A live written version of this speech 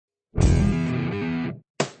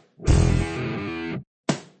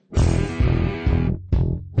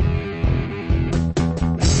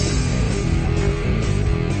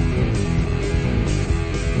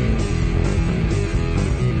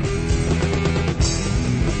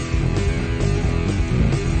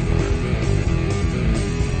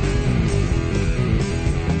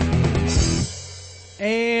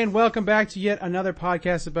And welcome back to yet another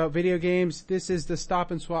podcast about video games. This is the Stop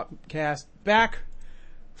and Swap cast, back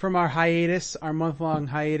from our hiatus, our month-long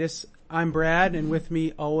hiatus. I'm Brad, and with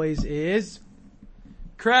me always is...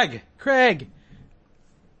 Craig.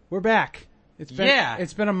 We're back. It's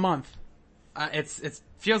been a month. It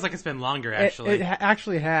feels like it's been longer, actually. It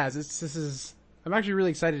actually has. I'm actually really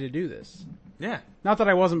excited to do this. Yeah. Not that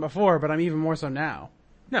I wasn't before, but I'm even more so now.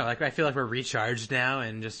 No, I feel like we're recharged now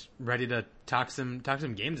and just ready to talk some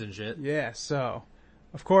games and shit. Yeah, so,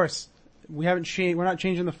 of course, we're not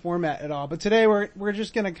changing the format at all, but today we're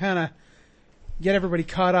just gonna kinda get everybody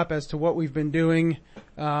caught up as to what we've been doing,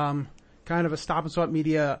 kind of a Stop and Swap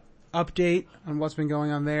Media update on what's been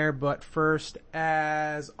going on there, but first,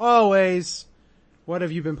 as always, what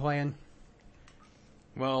have you been playing?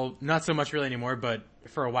 Well, not so much really anymore, but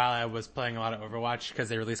for a while I was playing a lot of Overwatch because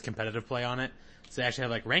they released competitive play on it. So they actually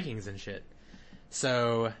have like rankings and shit.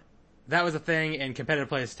 So that was a thing, and competitive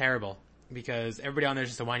play is terrible because everybody on there is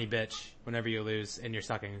just a whiny bitch whenever you lose and you're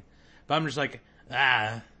sucking. But I'm just like,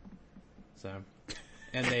 So,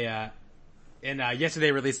 and yesterday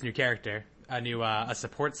they released a new character, a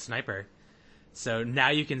support sniper. So now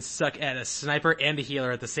you can suck at a sniper and a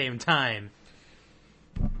healer at the same time,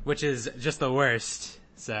 which is just the worst.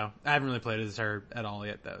 So I haven't really played as her at all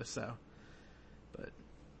yet though, so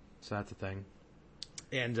that's a thing.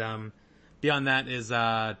 And beyond that is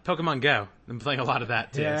Pokemon Go. I'm playing a lot of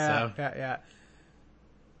that too. Yeah.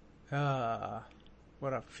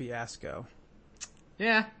 What a fiasco.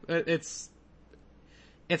 Yeah, it's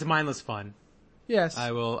mindless fun. Yes.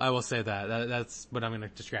 I will say that. That's what I'm going to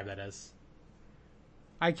describe that as.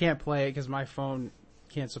 I can't play it because my phone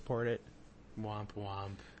can't support it. Womp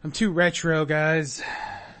womp. I'm too retro, guys.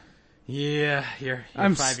 Yeah, you're a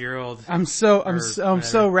 5-year-old. I'm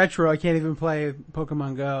so retro. I can't even play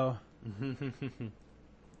Pokemon Go.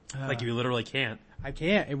 Like you literally can't. I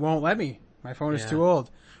can't. It won't let me. My phone is too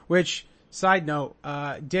old. Which, side note,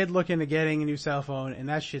 did look into getting a new cell phone, and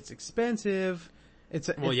that shit's expensive.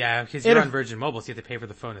 Because you're on Virgin Mobile, so you have to pay for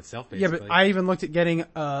the phone itself, basically. Yeah, but I even looked at getting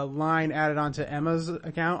a line added onto Emma's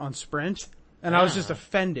account on Sprint, and I was just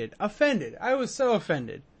offended. I was so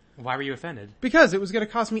offended. Why were you offended? Because it was going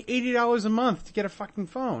to cost me $80 a month to get a fucking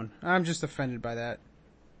phone. I'm just offended by that.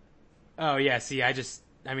 Oh, yeah, see,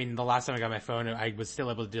 the last time I got my phone, I was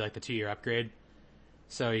still able to do, like, the 2-year upgrade.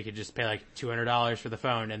 So you could just pay, like, $200 for the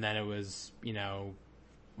phone, and then it was,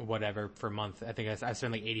 whatever per month. I think I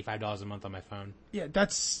spent, like, $85 a month on my phone. Yeah,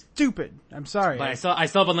 that's stupid. I'm sorry. But I still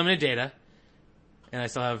have unlimited data. And I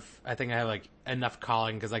think I have, like, enough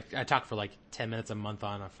calling, because, like, I talk for, like, 10 minutes a month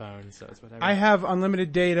on a phone, so it's whatever. I have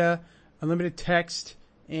unlimited data, unlimited text,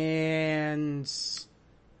 and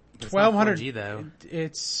 1,200. 4G, though.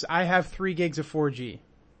 I have 3 gigs of 4G.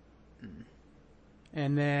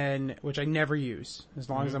 And then, which I never use, as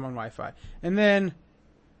long as I'm on Wi-Fi. And then,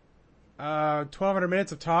 1,200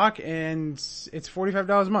 minutes of talk, and it's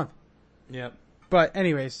 $45 a month. Yep. But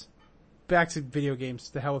anyways, back to video games.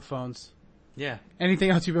 The hell with phones. Yeah. Anything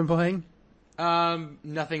else you've been playing?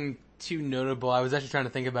 Nothing too notable. I was actually trying to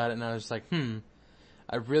think about it, and I was just like,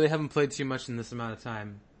 I really haven't played too much in this amount of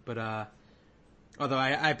time. But, although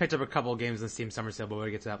I picked up a couple of games in the Steam Summer Sale, but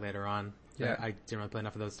we'll get to that later on. Yeah. I didn't really play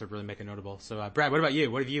enough of those to really make it notable. So, Brad, what about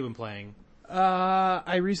you? What have you been playing?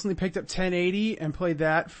 I recently picked up 1080 and played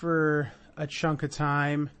that for a chunk of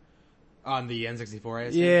time. On the N64, I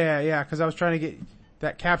assume? Yeah, because I was trying to get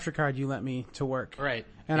that capture card you lent me to work. Right.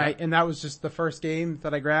 And that was just the first game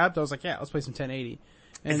that I grabbed. I was like, yeah, let's play some 1080.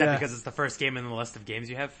 And, is that because it's the first game in the list of games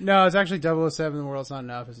you have? No, it's actually 007 The World's Not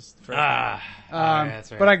Enough. It's just the first right,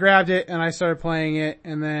 that's right. But I grabbed it and I started playing it,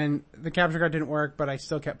 and then the capture card didn't work, but I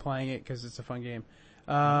still kept playing it because it's a fun game.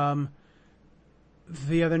 The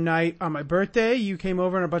other night on my birthday, you came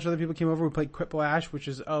over and a bunch of other people came over. We played Quiplash, which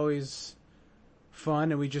is always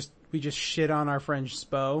fun, and we just shit on our friend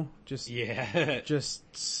Spo. Just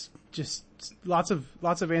lots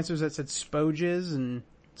of answers that said spoges and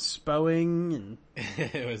spoing, and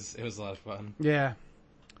it was a lot of fun. Yeah.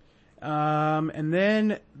 And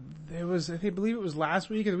then I believe it was last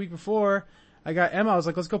week or the week before, I got Emma. I was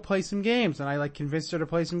like, let's go play some games, and I like convinced her to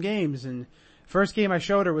play some games. And first game I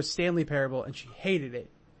showed her was Stanley Parable, and she hated it.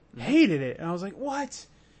 And I was like, what?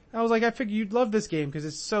 I was like, I figured you'd love this game because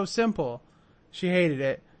it's so simple. She hated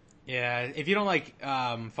it. Yeah, if you don't like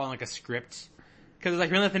follow like a script, because like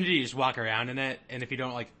really nothing to do, you just walk around in it, and if you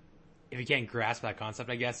can't grasp that concept,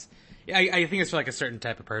 I guess, yeah, I think it's for like a certain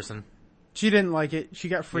type of person. She didn't like it. She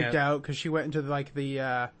got freaked out because she went into like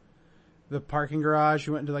the parking garage.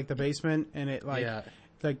 She went into like the basement, and it like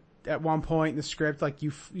at one point in the script, like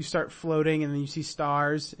you start floating and then you see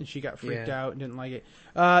stars, and she got freaked out and didn't like it.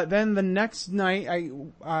 Then the next night,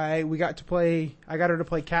 I got her to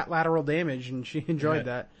play Cat Lateral Damage, and she enjoyed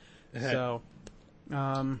that. So,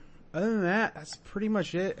 other than that, that's pretty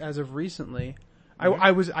much it as of recently.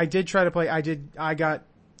 I did try to play. I got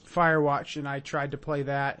Firewatch, and I tried to play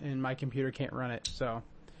that, and my computer can't run it. So,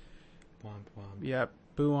 womp womp. Yep,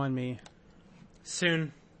 boo on me.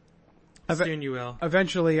 Soon you will.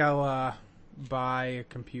 Eventually, I'll buy a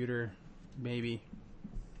computer, maybe.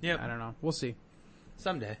 Yep. I don't know. We'll see.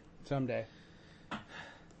 Someday.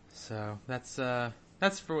 So that's for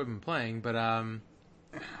what we've been playing. But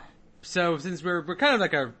so since we're kind of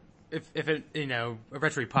like a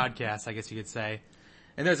retro podcast, I guess you could say.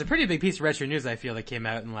 And there's a pretty big piece of retro news I feel that came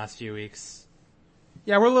out in the last few weeks.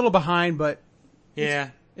 Yeah, we're a little behind, but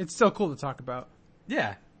yeah, it's still cool to talk about.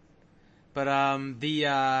 Yeah. But the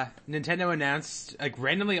Nintendo announced like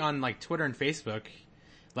randomly on like Twitter and Facebook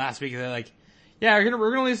last week, they're like, yeah, we're gonna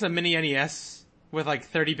release a mini NES with like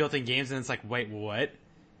 30 built-in games, and it's like, wait, what?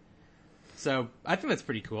 So I think that's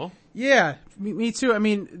pretty cool. Yeah, me too. I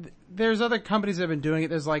mean, there's other companies that have been doing it.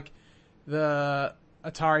 There's like the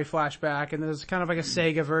Atari Flashback, and there's kind of like a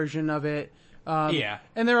Sega version of it. Yeah.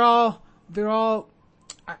 And they're all,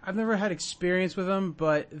 I've never had experience with them,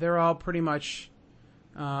 but they're all pretty much,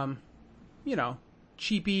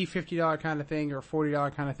 cheapy $50 kind of thing or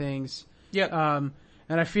 $40 kind of things. Yeah.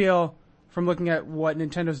 And I feel from looking at what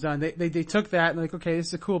Nintendo's done, they took that and like, okay, this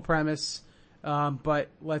is a cool premise, but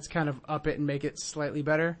let's kind of up it and make it slightly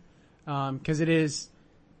better. 'Cause it is,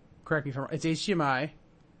 correct me if I'm wrong, it's HDMI.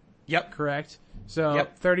 Yep. Correct. So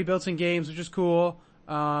 30 built-in games, which is cool.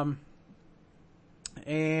 And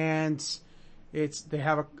they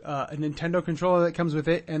have a Nintendo controller that comes with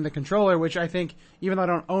it, and the controller, which I think, even though I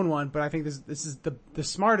don't own one, but I think this is the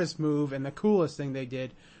smartest move and the coolest thing they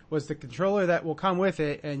did, was the controller that will come with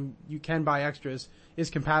it, and you can buy extras, is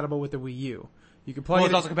compatible with the Wii U. You can plug it. Well,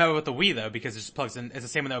 it's also compatible with the Wii though, because it just plugs in. It's the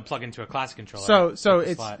same one that would plug into a classic controller.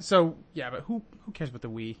 But who cares about the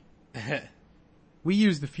Wii? We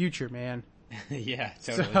use the future, man. Yeah,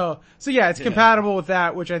 totally. So yeah, it's compatible with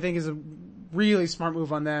that, which I think is a really smart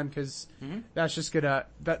move on them, because that's just gonna,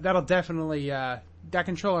 that'll definitely, that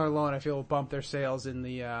controller alone, I feel, will bump their sales in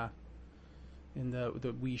the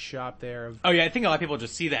Wii shop there. Oh yeah, I think a lot of people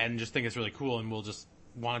just see that and just think it's really cool and will just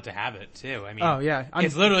want to have it too. I mean, oh yeah,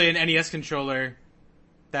 it's literally an NES controller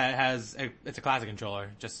that has, it's a classic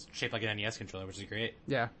controller, just shaped like an NES controller, which is great.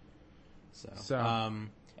 Yeah. So,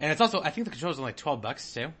 and it's also, I think the controller's only like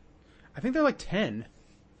 $12 too. I think they're like 10.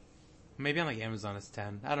 Maybe on like Amazon it's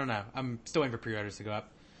 10. I don't know. I'm still waiting for pre-orders to go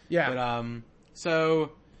up. Yeah. But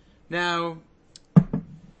so now, do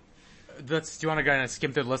you want to go and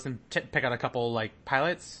skim through the list and pick out a couple like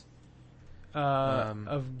pilots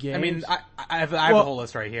of games? I mean, I have a whole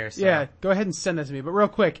list right here. So. Yeah, go ahead and send that to me. But real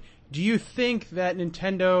quick, do you think that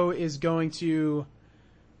Nintendo is going to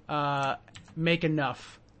make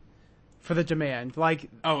enough for the demand? Like,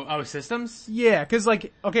 systems? Yeah, because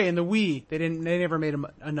like, okay, in the Wii, they never made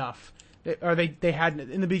enough. They had,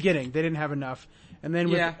 in the beginning, they didn't have enough. And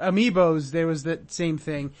then with Amiibos, there was that same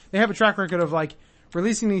thing. They have a track record of like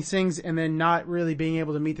releasing these things and then not really being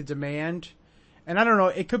able to meet the demand. And I don't know,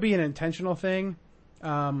 it could be an intentional thing.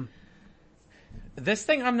 This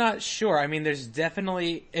thing, I'm not sure. I mean, they're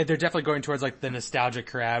definitely going towards like the nostalgic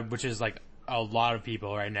crowd, which is like a lot of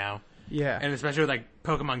people right now. Yeah. And especially with like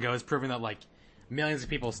Pokemon Go is proving that like millions of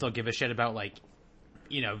people still give a shit about like,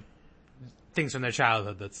 things from their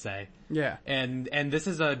childhood, let's say. Yeah. And this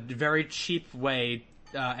is a very cheap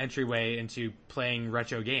entryway into playing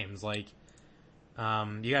retro games. Like,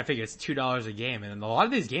 you gotta figure it's $2 a game, and a lot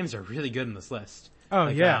of these games are really good in this list. Oh,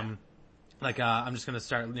 like, yeah. I'm just gonna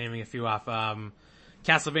start naming a few off.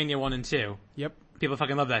 Castlevania 1 and 2. Yep. People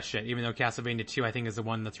fucking love that shit, even though Castlevania 2 I think is the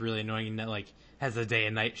one that's really annoying and that like has the day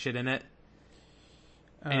and night shit in it.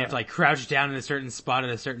 And you have to like crouch down in a certain spot at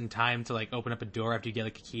a certain time to like open up a door after you get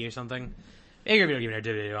like a key or something. Maybe don't give me a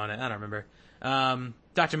video on it. I don't remember.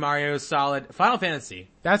 Dr. Mario is solid. Final Fantasy.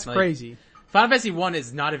 That's crazy. Final Fantasy 1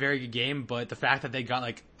 is not a very good game, but the fact that they got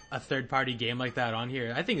like a third party game like that on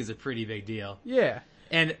here, I think is a pretty big deal. Yeah.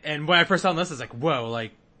 And when I first saw this, I was like, whoa,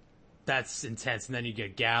 like, that's intense. And then you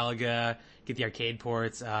get Galaga, get the arcade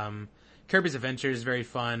ports, Kirby's Adventure is very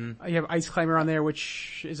fun. You have Ice Climber on there,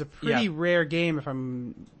 which is a pretty rare game if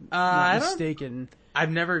I'm not mistaken. I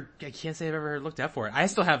can't say I've ever looked out for it. I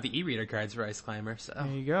still have the e-reader cards for Ice Climber, so. There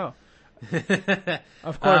you go.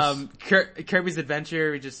 Of course. Kirby's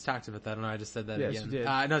Adventure, we just talked about that. I don't know, I just said that again. Yes, you did.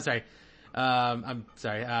 No, sorry. I'm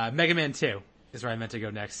sorry. Mega Man 2 is where I meant to go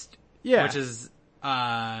next. Yeah. Which is,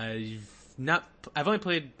 not I've only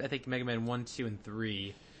played, I think, Mega Man 1, 2, and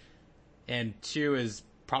 3. And 2 is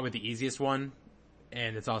probably the easiest one.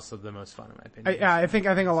 And it's also the most fun, in my opinion. I think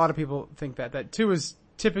a lot of people think that 2 is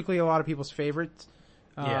typically a lot of people's favorite.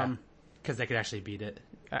 Yeah. Because they could actually beat it.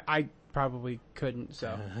 I probably couldn't,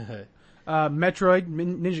 so. Metroid,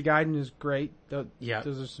 Ninja Gaiden is great.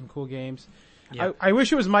 Those are some cool games. Yep. I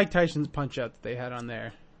wish it was Mike Tyson's Punch-Out that they had on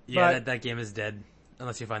there. Yeah, that game is dead.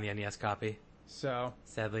 Unless you find the NES copy. So.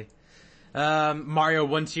 Sadly. Mario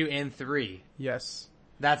 1, 2, and 3. Yes.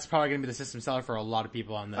 That's probably going to be the system seller for a lot of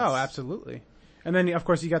people on this. Oh, absolutely. And then, of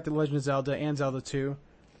course, you got The Legend of Zelda and Zelda 2.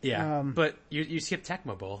 Yeah, but you skipped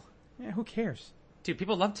Tecmo Bowl. Yeah, who cares? Dude,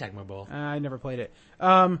 people love Tecmo Bowl. I never played it.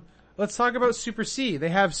 Let's talk about Super C. They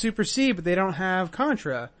have Super C, but they don't have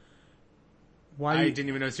Contra. Why? I didn't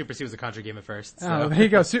even know Super C was a Contra game at first. So. Oh, there you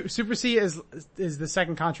go. Super C is the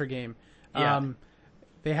second Contra game. Yeah.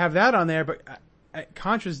 They have that on there, but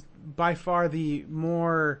Contra's by far the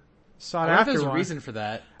more sought after there's one. a reason for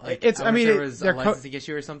that. Like, I mean, there was a licensing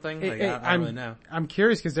issue or something. I don't really know. I'm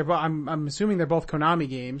curious because I'm assuming they're both Konami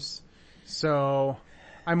games, so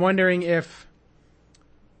I'm wondering if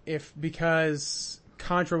because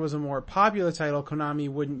Contra was a more popular title, Konami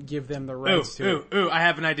wouldn't give them the rights to it. Ooh, I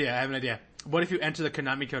have an idea. What if you enter the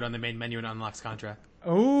Konami code on the main menu and it unlocks Contra?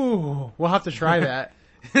 Ooh, we'll have to try that.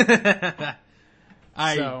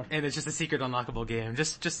 And it's just a secret unlockable game.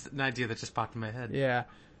 Just an idea that just popped in my head. Yeah.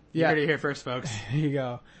 You heard it here first, folks. There you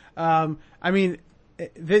go. I mean,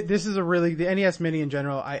 this is the NES Mini in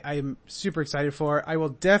general, I'm super excited for. I will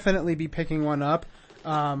definitely be picking one up.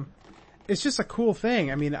 It's just a cool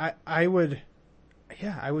thing. I mean, I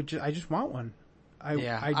just want one. I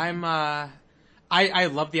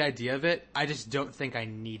love the idea of it. I just don't think I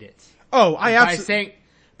need it. Oh,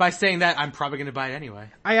 By saying that, I'm probably going to buy it anyway.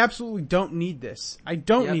 I absolutely don't need this. I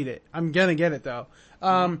don't need it. I'm gonna get it though.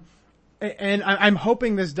 And I'm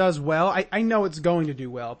hoping this does well. I know it's going to do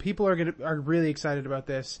well. People are really excited about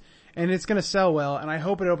this, and it's gonna sell well. And I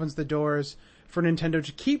hope it opens the doors for Nintendo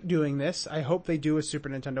to keep doing this. I hope they do a Super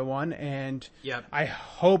Nintendo one, and I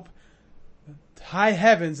hope, high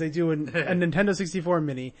heavens, they do a Nintendo 64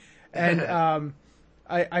 Mini. And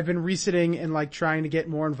I've been resitting and like trying to get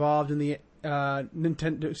more involved in the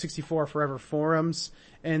Nintendo 64 Forever forums,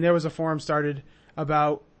 and there was a forum started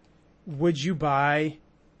about would you buy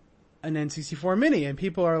an N64 Mini, and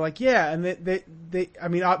people are like, yeah, and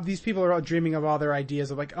these people are all dreaming of all their ideas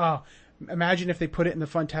of like, oh, imagine if they put it in the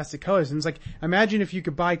Fantastic colors, and it's like, imagine if you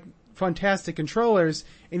could buy Fantastic controllers,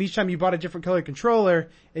 and each time you bought a different color controller,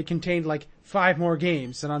 it contained like 5 more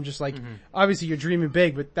games, and I'm just like, obviously you're dreaming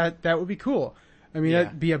big, but that would be cool. I mean,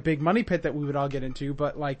 that'd be a big money pit that we would all get into,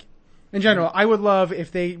 but like, in general, I would love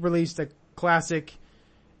if they released a classic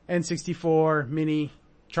N64 Mini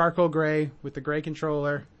charcoal gray with the gray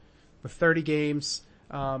controller with 30 games,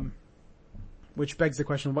 which begs the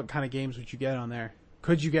question, what kind of games would you get on there?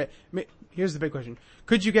 Here's the big question.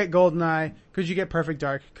 Could you get GoldenEye? Could you get Perfect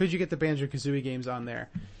Dark? Could you get the Banjo-Kazooie games on there?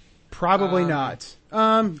 Probably not.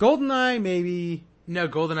 GoldenEye, maybe. No,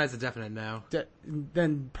 GoldenEye's a definite no.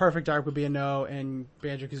 Then Perfect Dark would be a no, and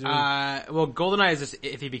Banjo-Kazooie. Well, GoldenEye is just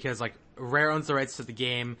iffy because, like, Rare owns the rights to the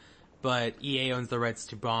game, but EA owns the rights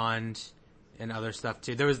to Bond and other stuff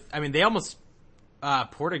too. They almost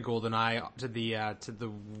ported GoldenEye to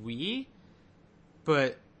the Wii,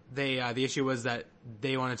 but the issue was that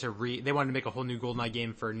they wanted to make a whole new GoldenEye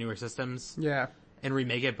game for newer systems. Yeah. And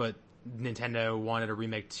remake it, but Nintendo wanted a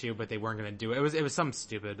remake too, but they weren't going to do it. It was something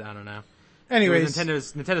stupid. I don't know. Anyways,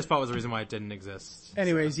 Nintendo's fault was the reason why it didn't exist.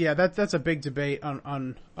 Anyways, yeah, that's a big debate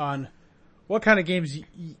on what kind of games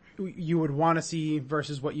you would want to see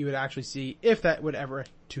versus what you would actually see if that would ever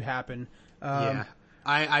to happen.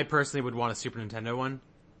 I personally would want a Super Nintendo one.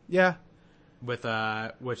 Yeah. With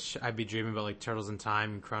which I'd be dreaming about, like Turtles in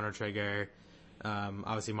Time, Chrono Trigger.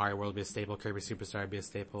 Obviously Mario World would be a staple. Kirby Superstar would be a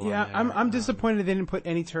staple. Yeah, I'm disappointed they didn't put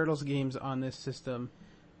any Turtles games on this system.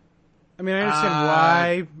 I mean, I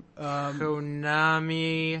understand why.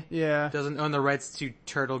 Konami doesn't own the rights to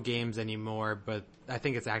Turtle games anymore, but I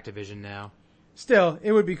think it's Activision now. Still,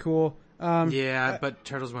 it would be cool. But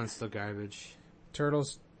Turtles 1's still garbage.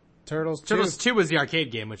 Turtles 2 was the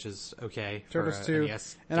arcade game, which is okay. Turtles 2.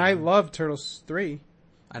 NES and game. I love Turtles 3.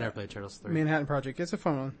 I never played Turtles 3. Manhattan Project. It's a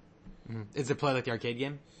fun one. Mm-hmm. Is it play like the arcade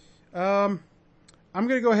game? I'm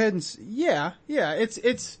gonna go ahead and yeah.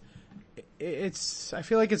 It's I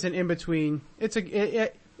feel like it's an in between. It's a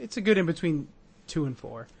good in between 2 and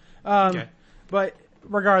 4. Okay. But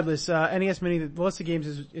regardless, NES Mini, the list of games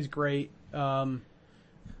is great. And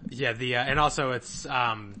also it's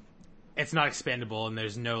it's not expandable and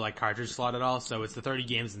there's no like cartridge slot at all. So it's the 30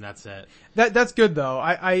 games and that's it. That's good though.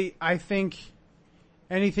 I think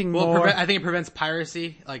anything more. I think it prevents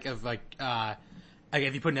piracy. Like if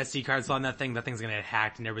you put an SD card slot on that thing's gonna get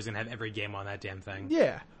hacked and everybody's gonna have every game on that damn thing.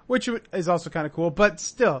 Yeah, which is also kind of cool. But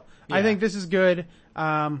still, yeah. I think this is good.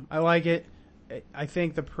 I like it. I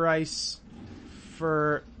think the price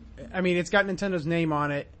it's got Nintendo's name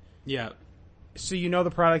on it. Yeah. So you know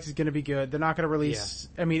the product is going to be good. They're not going to release.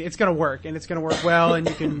 Yeah. It's going to work, and it's going to work well, and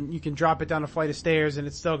you can drop it down a flight of stairs, and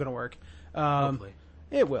it's still going to work. Hopefully,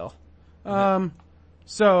 it will.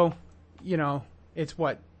 So it's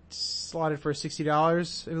slotted for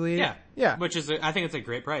 $60, I believe. Yeah. Which is, I think it's a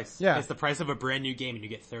great price. Yeah. It's the price of a brand new game, and you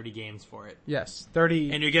get 30 games for it. Yes,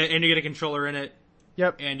 30. And you get a controller in it.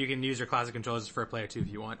 Yep. And you can use your classic controllers for a player too if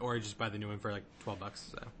you want, or just buy the new one for like $12.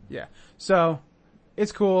 So. Yeah. So.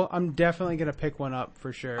 It's cool. I'm definitely going to pick one up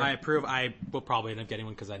for sure. I approve. I will probably end up getting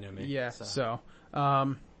one because I know me. Yeah. So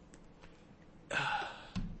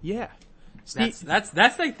yeah. That's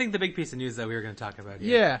I think the big piece of news that we were going to talk about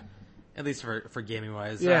here. Yeah. At least for gaming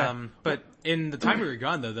wise. Yeah. But in the time we were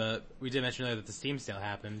gone though, we did mention earlier that the Steam sale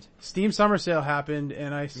happened. Steam summer sale happened,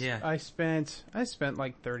 and I spent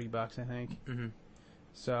like $30, I think. Mm-hmm.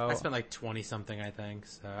 So I spent like 20 something, I think.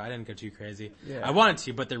 So I didn't go too crazy. Yeah. I wanted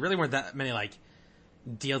to, but there really weren't that many like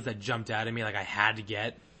deals that jumped out at me like I had to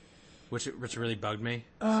get, which really bugged me.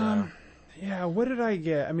 Yeah, what did I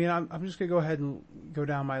get? I'm just gonna go ahead and go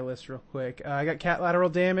down my list real quick. I got Cat Lateral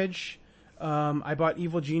Damage. I bought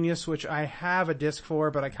Evil Genius, which I have a disc for,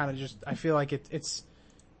 but I feel like it's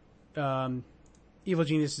Evil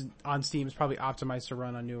Genius on Steam is probably optimized to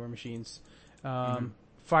run on newer machines.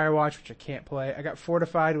 Firewatch, which I can't play. I got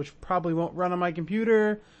Fortified, which probably won't run on my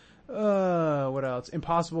computer. What else?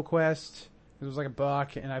 Impossible Quest. It was like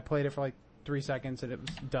 $1, and I played it for like 3 seconds, and it was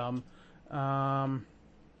dumb.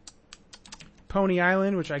 Pony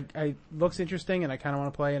Island, which I looks interesting, and I kind of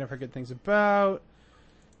want to play, and I've heard good things about.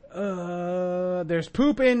 There's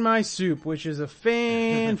Poop in My Soup, which is a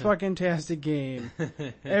fan-fucking-tastic game.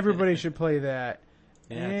 Everybody should play that.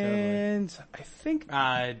 Yeah, and totally. I think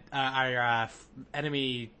our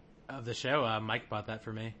enemy of the show, Mike, bought that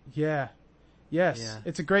for me. Yeah. Yes. Yeah.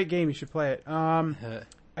 It's a great game. You should play it.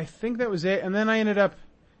 I think that was it. And then I ended up,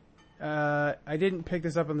 I didn't pick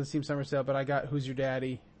this up on the Steam Summer Sale, but I got Who's Your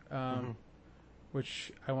Daddy,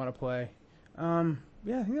 which I want to play. Yeah,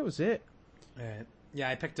 I think that was it. Alright. Yeah,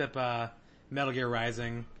 I picked up Metal Gear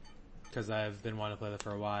Rising because I've been wanting to play that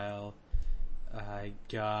for a while. I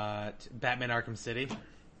got Batman Arkham City,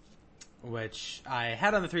 which I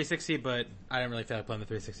had on the 360, but I didn't really feel like playing the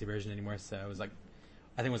 360 version anymore, so it was like,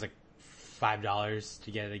 I think it was like $5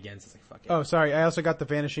 to get it again, so it's like, fuck it. Oh, sorry, I also got The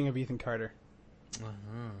Vanishing of Ethan Carter.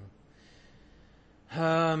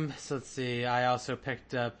 So let's see, I also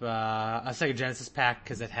picked up a Sega Genesis pack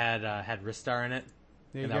because it had Ristar in it,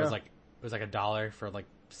 and that was like, it was like $1 for like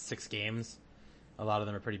 6 games. A lot of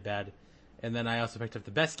them are pretty bad. And then I also picked up the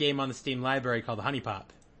best game on the Steam library called Honey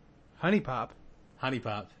Pop. Honey Pop? Honey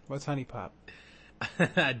Pop. What's Honey Pop?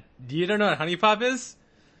 You don't know what Honey Pop is?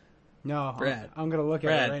 No, Brad. I'm gonna look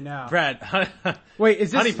at it right now. Brad. Wait, is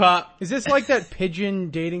this Honey Pop? Is this like that pigeon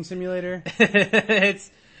dating simulator?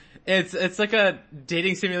 It's like a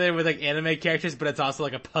dating simulator with like anime characters, but it's also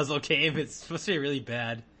like a puzzle game. It's supposed to be really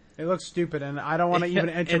bad. It looks stupid, and I don't want to even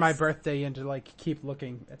enter my birthday in to like keep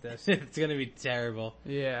looking at this. It's gonna be terrible.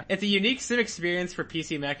 Yeah. It's a unique sim experience for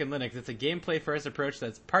PC, Mac, and Linux. It's a gameplay first approach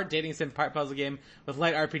that's part dating sim, part puzzle game with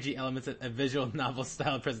light RPG elements, a visual novel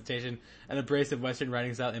style presentation, an abrasive Western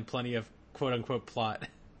writing style, and plenty of quote unquote plot.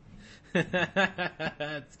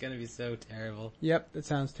 It's gonna be so terrible. Yep, that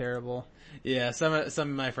sounds terrible. Yeah, some of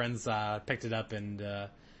my friends picked it up and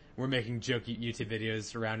we're making joke YouTube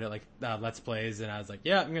videos around it, like Let's Plays, and I was like,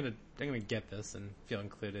 yeah, I'm gonna get this and feel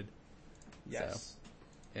included. Yes.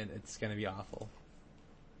 So, and it's gonna be awful.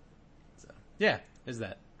 So yeah, there's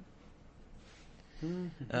that.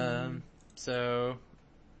 So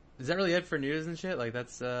is that really it for news and shit? Like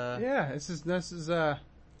that's yeah, this is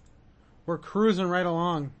we're cruising right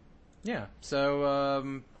along. Yeah.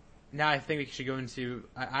 So now I think we should go into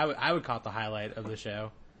I would call it the highlight of the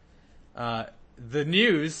show. The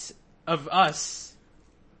news of us.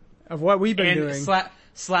 Of what we've been doing.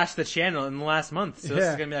 Slash the channel in the last month. So this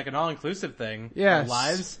is going to be like an all-inclusive thing. Yes. Our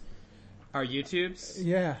lives, our YouTubes.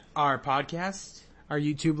 Yeah. Our podcast. Our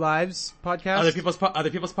YouTube Lives podcast. Other people's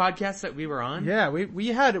podcasts that we were on. Yeah, we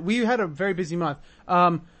had a very busy month.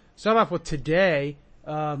 Start off with today,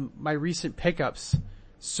 my recent pickups.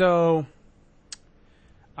 So,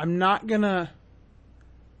 I'm not gonna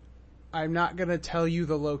tell you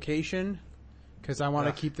the location because I want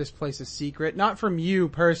to keep this place a secret. Not from you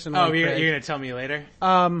personally. Oh, you're Craig. going to tell me later?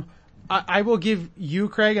 I will give you,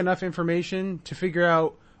 Craig, enough information to figure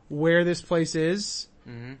out where this place is.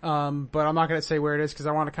 Mm-hmm. But I'm not going to say where it is because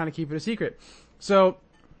I want to kind of keep it a secret. So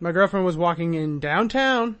my girlfriend was walking in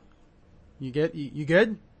downtown. You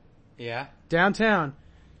good? Yeah. Downtown.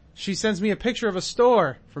 She sends me a picture of a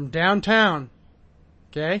store from downtown.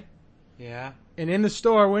 Okay? Yeah. And in the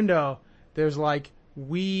store window, there's like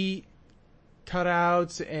Wii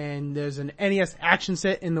cutouts and there's an NES action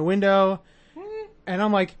set in the window. And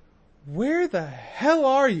I'm like, where the hell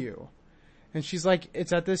are you? And she's like,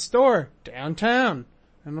 it's at this store downtown.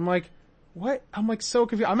 And I'm like, what? I'm like so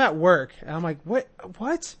confused. I'm at work. And I'm like, what?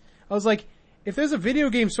 I was like, if there's a video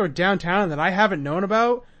game store downtown that I haven't known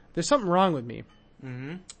about, there's something wrong with me.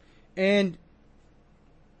 Mm-hmm. And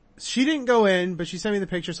she didn't go in, but she sent me the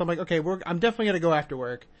picture. So I'm like, okay, I'm definitely going to go after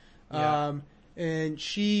work. Yeah. And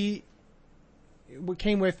she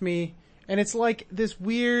came with me, and it's like this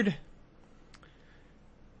weird,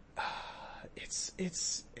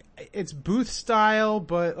 it's booth style,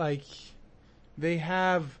 but like they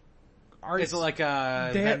have art. Is it like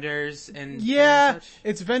vendors and such?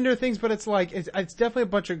 It's vendor things, but it's like it's definitely a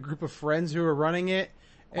bunch of group of friends who are running it,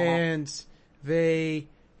 and they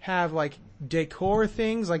have like decor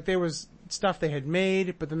things. Like there was stuff they had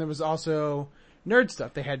made, but then there was also nerd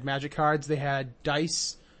stuff. They had magic cards, they had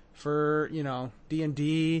dice for,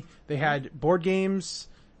 D&D, they had board games,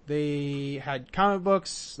 they had comic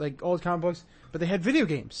books, like old comic books, but they had video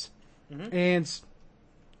games. Mm-hmm.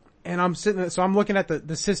 And I'm sitting there, so I'm looking at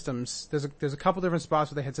the systems. There's a couple different spots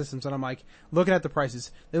where they had systems, and I'm like looking at the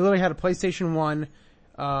prices. They literally had a PlayStation 1,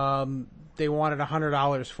 they wanted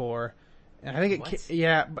 $100 for, and I think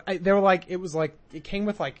they were like, it came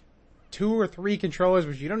with like 2 or 3 controllers,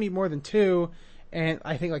 which you don't need more than 2, and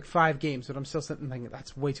I think like 5 games, but I'm still sitting thinking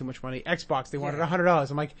that's way too much money. Xbox, they wanted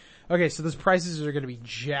 $100. I'm like, okay, so those prices are going to be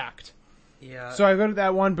jacked. Yeah. So I go to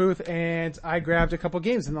that one booth and I grabbed a couple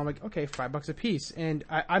games, and I'm like, okay, $5 a piece. And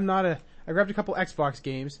I grabbed a couple Xbox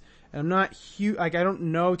games, and I'm not huge, like I don't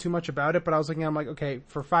know too much about it, but I was looking, I'm like, okay,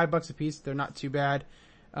 for $5 a piece, they're not too bad.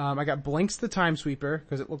 I got Blinks the Time Sweeper,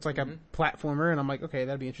 because it looks like a platformer, and I'm like, okay,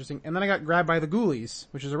 that'd be interesting. And then I got Grabbed by the Ghoulies,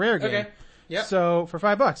 which is a rare game. Okay. Yep. So, for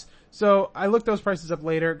 $5. So, I looked those prices up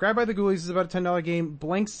later. Grabbed by the Ghoulies is about a $10 game.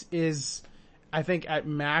 Blinks is, I think at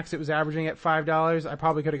max, it was averaging at $5. I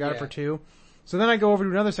probably could have got it for $2. So then I go over to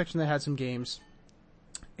another section that had some games.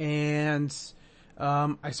 And,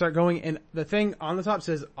 I start going, and the thing on the top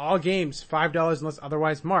says, all games, $5 unless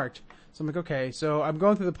otherwise marked. So I'm like, okay. So I'm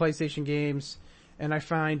going through the PlayStation games, and I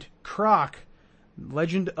find Croc,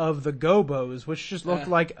 Legend of the Gobos, which just looked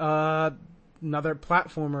like, another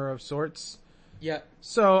platformer of sorts. Yeah.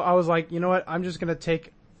 So I was like, you know what? I'm just going to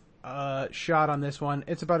take a shot on this one.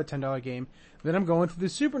 It's about a $10 game. Then I'm going through the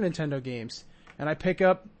Super Nintendo games, and I pick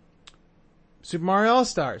up Super Mario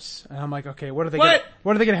All-Stars. And I'm like, okay, what are they going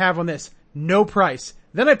to have on this? No price.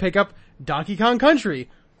 Then I pick up Donkey Kong Country.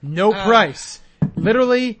 No price.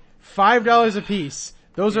 Literally $5 a piece.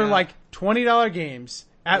 Those are like $20 games.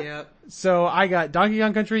 So I got Donkey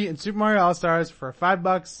Kong Country and Super Mario All-Stars for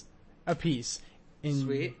 $5 a piece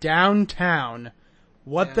in downtown.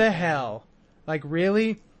 What the hell? Like,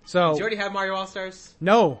 really? So did you already have Mario All-Stars?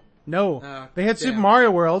 No. They had Super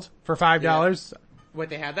Mario World for $5. Yeah. What,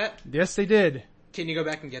 they had that? Yes, they did. Can you go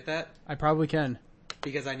back and get that? I probably can.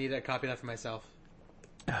 Because I need a copy of that for myself.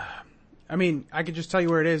 I mean, I could just tell you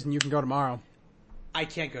where it is and you can go tomorrow. I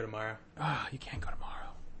can't go tomorrow. You can't go tomorrow.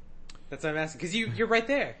 That's what I'm asking. Because you're right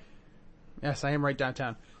there. Yes, I am right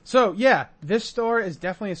downtown. So, yeah, this store is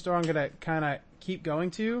definitely a store I'm going to kind of keep going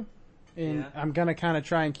to. And I'm going to kind of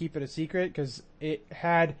try and keep it a secret because it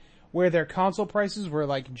had where their console prices were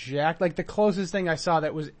like jacked. Like the closest thing I saw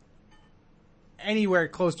that was anywhere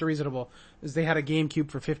close to reasonable is they had a GameCube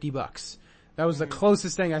for $50. That was the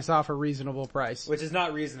closest thing I saw for reasonable price. Which is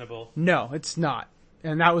not reasonable. No, it's not.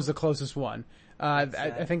 And that was the closest one. I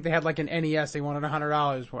think they had like an NES they wanted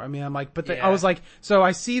 $100 for. I mean, I'm like, I was like, so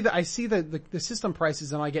I see the system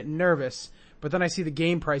prices and I get nervous, but then I see the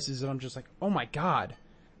game prices and I'm just like, oh my God,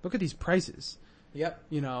 look at these prices. Yep.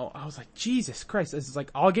 I was like, Jesus Christ, this is like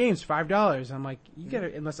all games, $5. I'm like, you get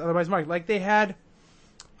it unless otherwise marked. Like they had,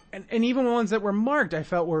 and even ones that were marked I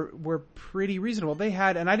felt were pretty reasonable. They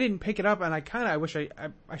had, and I didn't pick it up and I wish I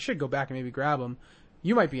should go back and maybe grab them.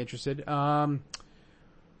 You might be interested.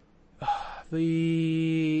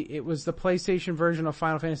 It was the PlayStation version of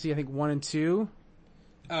Final Fantasy, I think 1 and 2.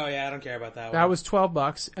 Oh yeah, I don't care about that one. That was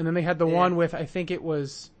 $12, and then they had the one with, I think it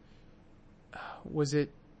was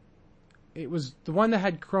it was the one that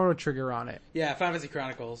had Chrono Trigger on it. Yeah, Final Fantasy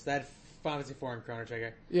Chronicles. That Final Fantasy 4 and Chrono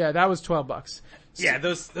Trigger. Yeah, that was $12. Yeah,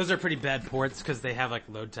 those are pretty bad ports because they have like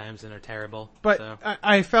load times and are terrible. But so.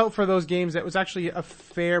 I felt for those games that was actually a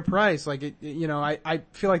fair price. Like I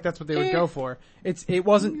feel like that's what they would go for. It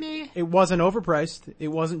wasn't overpriced. It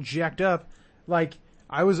wasn't jacked up. Like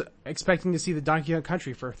I was expecting to see the Donkey Kong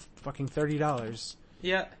Country for fucking $30.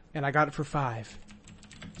 Yeah. And I got it for $5.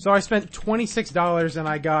 So I spent $26 and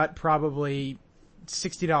I got probably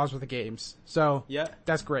 $60 worth of games. So yeah,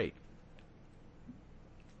 that's great.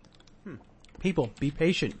 People, be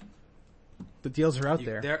patient. The deals are out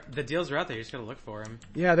there. The deals are out there. You just gotta look for them.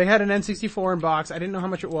 Yeah, they had an N64 in box. I didn't know how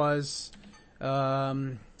much it was.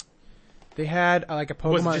 They had like a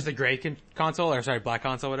Pokemon. Was it just a gray console or black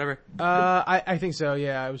console, whatever? I think so.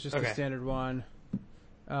 Yeah, it was just the standard one.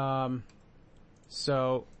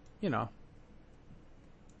 So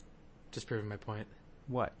just proving my point.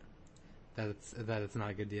 What? That it's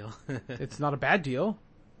not a good deal. It's not a bad deal.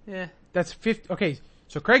 Yeah, that's 50. Okay,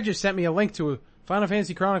 so Craig just sent me a link to Final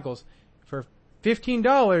Fantasy Chronicles for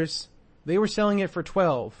 $15. They were selling it for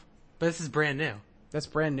 $12. But this is brand new. That's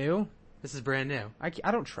brand new. This is brand new.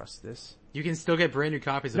 I don't trust this. You can still get brand new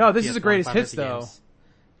copies. No, of this PS1 is the greatest hits Final Fantasy though. games.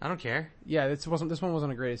 I don't care. Yeah, this one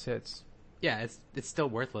wasn't a greatest hits. Yeah, it's still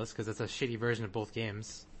worthless because it's a shitty version of both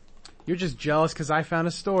games. You're just jealous because I found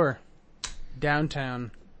a store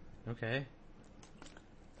downtown. Okay.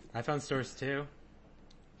 I found stores too.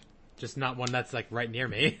 Just not one that's like right near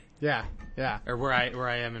me. Yeah. Or where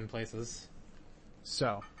I am in places.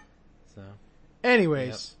 So. Yep.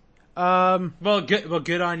 Anyways. Well,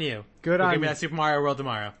 good on you. Good on you. Give me that Super Mario World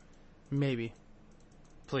tomorrow. Maybe.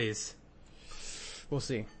 Please. We'll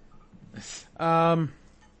see. What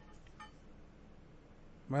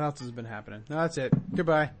else has been happening? No, that's it.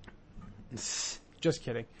 Goodbye. Just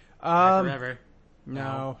kidding. Forever.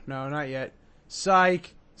 No, not yet.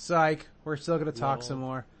 Psych. We're still gonna talk some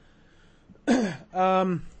more.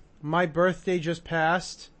 My birthday just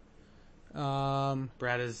passed.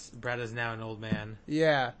 Brad is now an old man.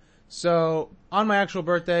 Yeah. So on my actual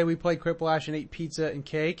birthday, we played Quiplash and ate pizza and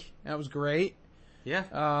cake. That was great. Yeah.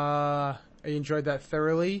 I enjoyed that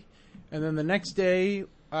thoroughly. And then the next day,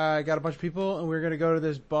 I got a bunch of people, and we were going to go to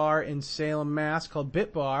this bar in Salem, Mass, called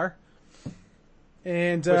Bit Bar.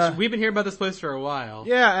 And which we've been hearing about this place for a while.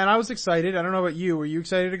 Yeah, and I was excited. I don't know about you. Were you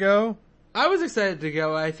excited to go? I was excited to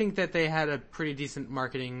go. I think that they had a pretty decent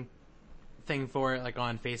marketing thing for it, like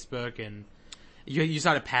on Facebook, and you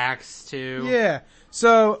saw it at PAX too. Yeah.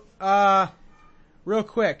 So, real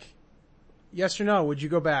quick, yes or no? Would you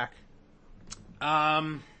go back?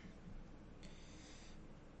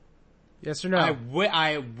 Yes or no?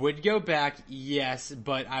 I would go back, yes,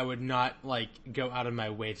 but I would not go out of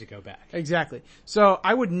my way to go back. Exactly. So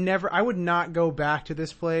I would not go back to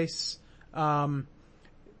this place. And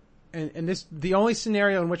the only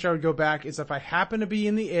scenario in which I would go back is if I happen to be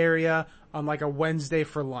in the area on a Wednesday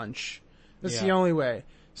for lunch. That's the only way.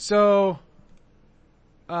 So,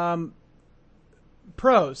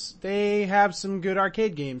 pros, they have some good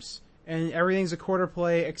arcade games and everything's a quarter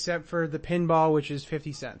play except for the pinball, which is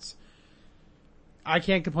 50 cents. I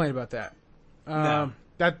can't complain about that. No.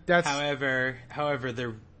 That's However,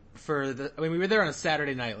 we were there on a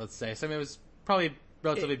Saturday night, let's say. So it was probably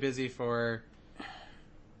relatively busy for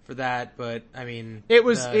that, but it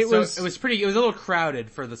was a little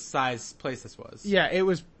crowded for the size place this was. Yeah, it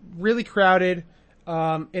was really crowded,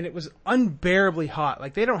 and it was unbearably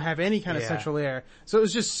hot. They don't have any kind of central air, so it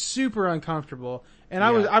was just super uncomfortable. And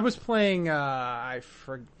I was playing,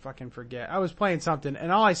 fucking forget. I was playing something,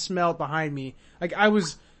 and all I smelled behind me, I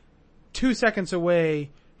was 2 seconds away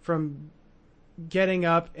from getting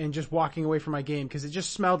up and just walking away from my game, because it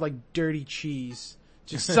just smelled like dirty cheese.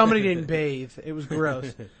 Just somebody didn't bathe. It was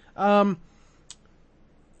gross. Yeah,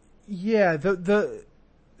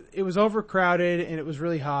 it was overcrowded and it was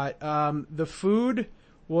really hot. The food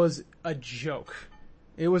was a joke.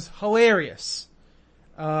 It was hilarious.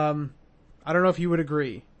 I don't know if you would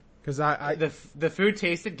agree, because the food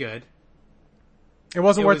tasted good. It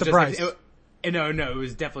wasn't worth the price. No, it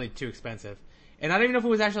was definitely too expensive. And I don't even know if it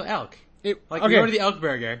was actually elk. Okay. We ordered the elk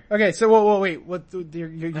burger. Okay, so wait,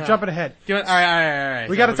 you're jumping ahead. All right.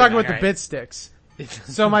 We got to talk about the bit sticks.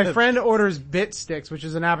 So my friend orders bit sticks, which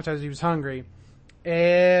is an appetizer. He was hungry,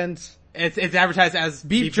 and it's advertised as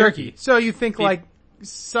beef jerky. So you think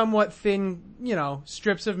somewhat thin,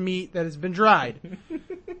 strips of meat that has been dried.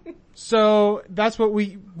 So that's what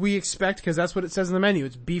we expect, because that's what it says in the menu.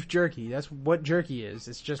 It's beef jerky. That's what jerky is.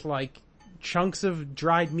 It's just chunks of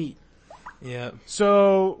dried meat. Yeah.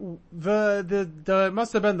 So the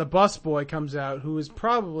must have been the busboy comes out, who is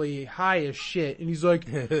probably high as shit, and he's like,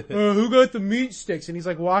 "Who got the meat sticks?" And he's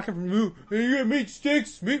like walking from you got meat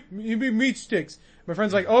sticks, meat sticks. My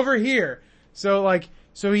friend's like, "Over here." So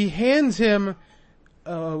he hands him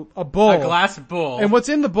a bowl, A glass bowl, and what's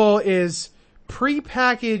in the bowl is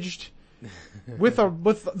prepackaged with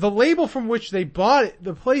the label from which they bought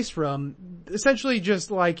the place from, essentially just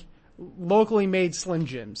like locally made Slim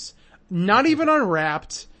Jims. Not even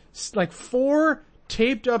unwrapped, like 4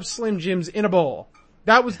 taped up Slim Jims in a bowl.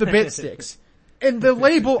 That was the bit sticks. And the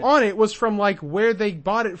label on it was from like where they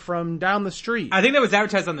bought it from down the street. I think that was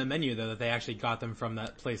advertised on the menu though, that they actually got them from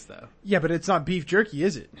that place though. Yeah, but it's not beef jerky,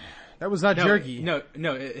 is it? That was not jerky. No,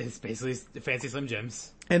 it's basically fancy Slim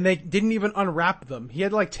Jims. And they didn't even unwrap them. He had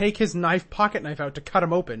to like take his pocket knife out to cut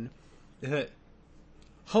them open.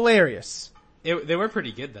 Hilarious. They were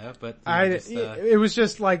pretty good though, but it was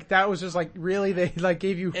just like, that was just like, really, they like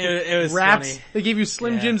gave you it was wraps, funny. they gave you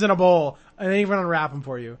Slim Jims in a bowl, and they didn't even unwrap them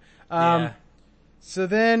for you. So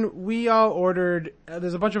then we all ordered,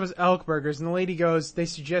 there's a bunch of us elk burgers, and the lady goes, they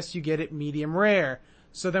suggest you get it medium rare.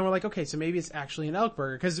 So then we're like, okay, so maybe it's actually an elk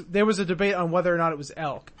burger, because there was a debate on whether or not it was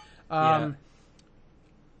elk. And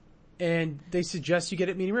they suggest you get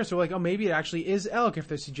it medium rare, so we're like, oh, maybe it actually is elk if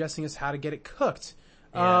they're suggesting us how to get it cooked.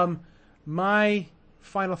 Yeah. My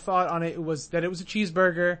final thought on it was that it was a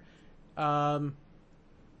cheeseburger, and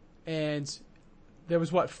there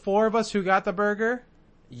was 4 of us who got the burger?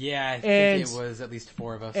 Yeah, I think it was at least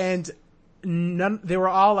 4 of us. And they were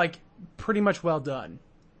all like pretty much well done.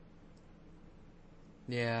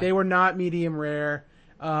 Yeah. They were not medium rare.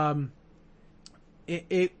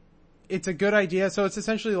 It's a good idea. So it's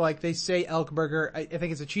essentially like they say elk burger. I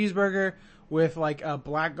think it's a cheeseburger with like a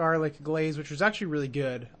black garlic glaze, which was actually really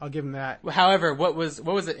good. I'll give them that. However, what was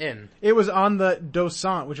it in? It was on the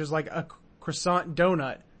dosant, which is like a croissant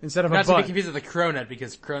donut instead of Not a to bun. be confused with the cronut,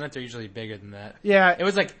 because cronuts are usually bigger than that. Yeah. It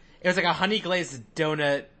was like a honey glazed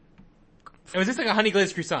donut. It was just like a honey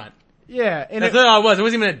glazed croissant. Yeah. And That's all it was. It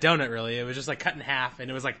wasn't even a donut really. It was just like cut in half,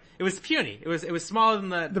 and it was puny. It was smaller than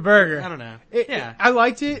the burger. I don't know. I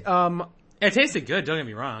liked it. It tasted good. Don't get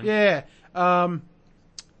me wrong. Yeah.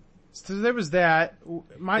 So there was that.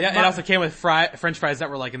 It also came with French fries that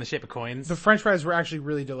were like in the shape of coins. The French fries were actually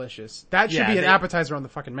really delicious. That should be an appetizer on the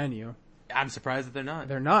fucking menu. I'm surprised that they're not.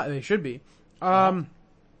 They're not. They should be. And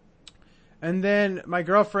then my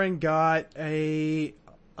girlfriend got a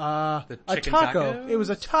taco. It was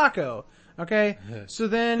a taco. Okay. So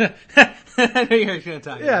then. I knew you were going to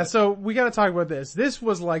talk about it. So we got to talk about this. This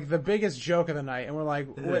was like the biggest joke of the night, and we're like,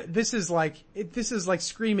 this is like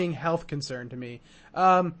screaming health concern to me.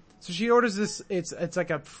 So she orders this. It's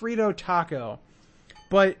like a Frito taco,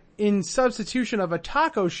 but in substitution of a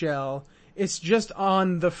taco shell, it's just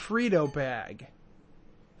on the Frito bag.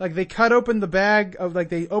 Like they cut open the bag of, like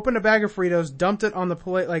they opened a bag of Fritos, dumped it on the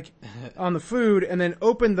plate, like on the food, and then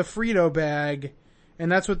opened the Frito bag,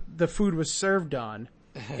 and that's what the food was served on,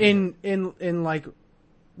 in like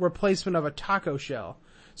replacement of a taco shell.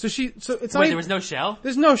 So it's Wait, there was no shell?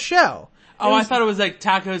 There's no shell. I thought it was like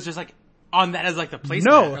tacos just like on that as like the placemat.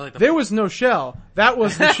 No, or like there was no shell. That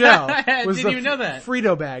was the shell. I was didn't even know that.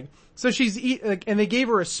 Frito bag. So she's and they gave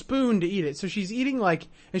her a spoon to eat it. So she's eating like,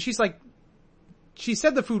 and she's like, she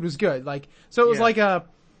said the food was good. Like, so it was like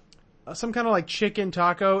some kind of like chicken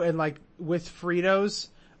taco and like with Fritos.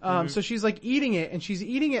 So she's like eating it, and she's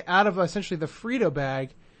eating it out of essentially the Frito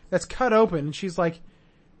bag that's cut open, and she's like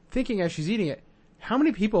thinking as she's eating it, how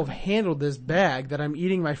many people have handled this bag that I'm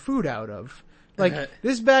eating my food out of? Like,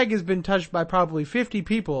 this bag has been touched by probably 50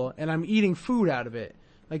 people, and I'm eating food out of it.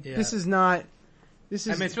 Like, this is not, this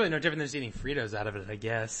is... I mean, it's really no different than just eating Fritos out of it, I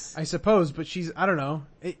guess. I suppose, but I don't know.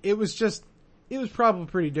 It was probably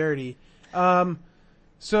pretty dirty.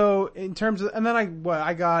 So, in terms of, and then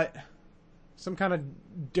I got some kind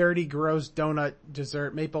of dirty, gross donut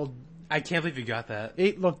dessert, maple... I can't believe you got that.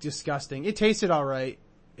 It looked disgusting. It tasted alright.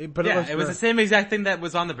 It was the same exact thing that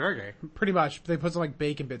was on the burger. Pretty much. They put some like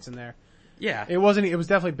bacon bits in there. Yeah. It was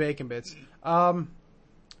definitely bacon bits.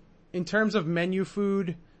 In terms of menu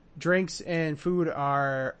food, drinks and food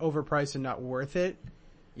are overpriced and not worth it.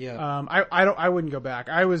 Yeah. I wouldn't go back.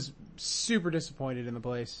 I was super disappointed in the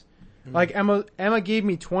place. Mm-hmm. Like Emma gave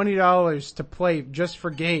me $20 to play just for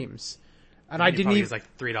games. And I didn't even use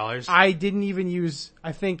like $3. I didn't even use,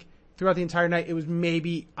 I think throughout the entire night it was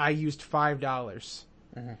maybe I used $5.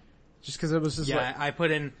 Mm-hmm. Just cause it was just I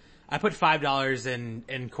put $5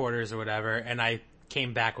 in quarters or whatever, and I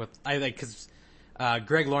came back with, cause,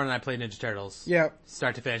 Greg, Lauren, and I played Ninja Turtles. Yeah.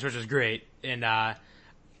 Start to finish, which was great. And, I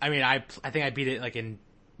think I beat it like in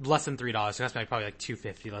less than $3. So that's probably like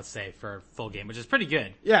 $2.50, let's say, for a full game, which is pretty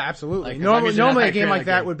good. Yeah, absolutely. Like, 'cause I'm usually Normally not a game that like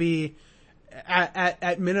that good. would be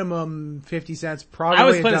at minimum 50 cents. Probably I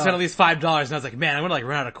was planning to $1. spend at least $5, and I was like, man, I'm gonna like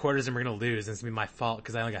run out of quarters and we're gonna lose, and it's gonna be my fault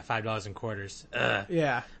because I only got $5 in quarters. Ugh.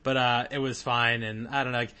 Yeah. But it was fine, and I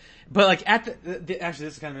don't know. But like at actually, this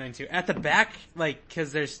is kind of annoying too. At the back, like,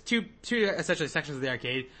 because there's two essentially sections of the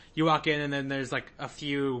arcade. You walk in, and then there's like a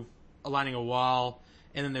few lining a wall,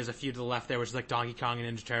 and then there's a few to the left there, which is like Donkey Kong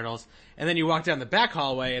and Ninja Turtles. And then you walk down the back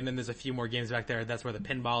hallway, and then there's a few more games back there. That's where the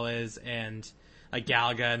pinball is, and like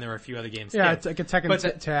Galaga, and there were a few other games. Yeah, too. it's like a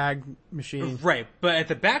Tekken tag machine. Right, but at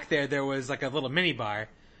the back there was like a little mini bar,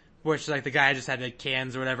 which like the guy just had like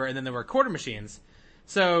cans or whatever, and then there were quarter machines.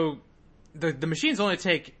 So the machines only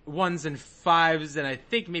take 1s and 5s, and I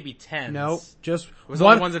think maybe 10s. No, just Was it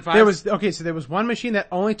only 1s and 5s? So there was one machine that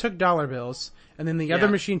only took dollar bills, and then the other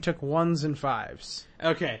machine took 1s and 5s.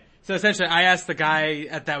 Okay. So essentially, I asked the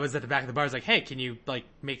guy that was at the back of the bar, I was like, hey, can you, like,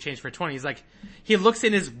 make change for 20? He's like, he looks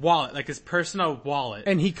in his wallet, like his personal wallet.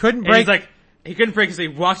 And he couldn't And break. he's like, he couldn't break it, so he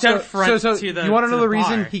walked out front so to the you want to know the bar.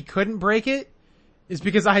 reason he couldn't break it? Is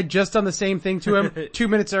because I had just done the same thing to him 2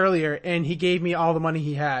 minutes earlier, and he gave me all the money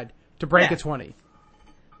he had to break a 20.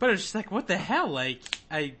 But it's just like, what the hell? Like,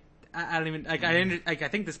 I don't even, like, I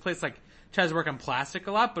think this place, like, tries to work on plastic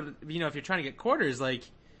a lot, but, you know, if you're trying to get quarters, like,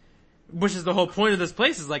 which is the whole point of this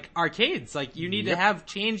place, is like arcades. Like, you need to have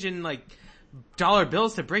change in, like, dollar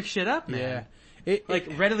bills to break shit up, man. Yeah.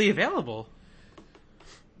 Readily available.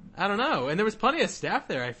 I don't know. And there was plenty of staff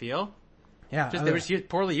there, I feel. Yeah. Just, they were just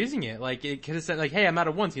poorly using it. Like, it could have said, like, hey, I'm out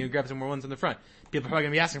of ones. Can you grab some more ones in the front? People are probably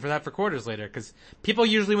going to be asking for that for quarters later, because people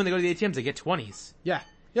usually, when they go to the ATMs, they get 20s. Yeah.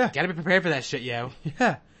 Yeah. Gotta be prepared for that shit, yo.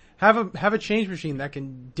 Yeah. Have a change machine that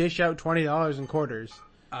can dish out $20 in quarters.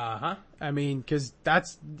 Uh-huh. I mean, cause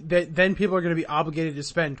then people are gonna be obligated to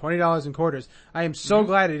spend $20 in quarters. I am so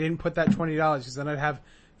glad I didn't put that $20, cause then I'd have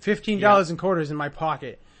 $15 in quarters in my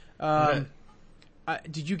pocket.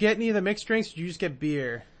 Did you get any of the mixed drinks? Or did you just get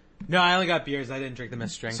beer? No, I only got beers. I didn't drink the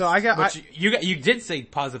mixed drinks. So I got, you did say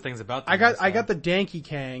positive things about them. I got the Danky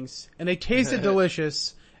Kangs, and they tasted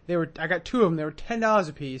delicious. I got 2 of them. They were $10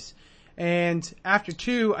 a piece. And after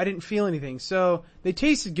 2, I didn't feel anything. So they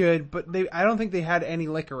tasted good, but I don't think they had any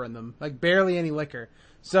liquor in them. Like barely any liquor.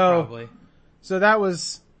 So, Probably. So that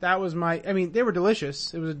was I mean, they were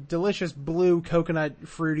delicious. It was a delicious blue coconut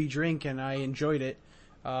fruity drink, and I enjoyed it.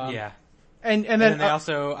 Yeah. And And then then I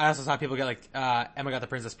also saw people get like, Emma got the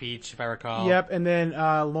Princess Peach, if I recall. Yep, and then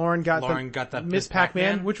Lauren got the Miss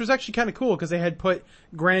Pac-Man, which was actually kind of cool because they had put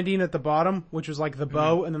grenadine at the bottom, which was like the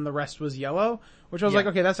bow, and then the rest was yellow, which I was like,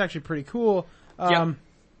 okay, that's actually pretty cool. But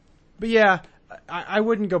yeah, I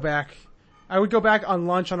wouldn't go back. I would go back on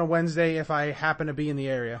lunch on a Wednesday if I happen to be in the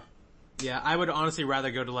area. Yeah, I would honestly rather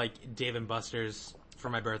go to like Dave & Buster's for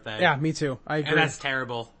my birthday. Yeah, me too. I agree. And that's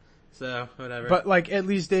terrible. So, whatever. But like, at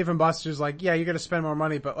least Dave & Buster's like, yeah, you're gonna spend more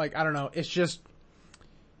money, but like, I don't know, it's just...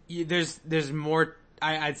 There's more,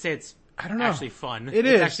 I'd say it's actually fun.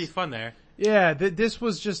 It's actually fun there. Yeah, this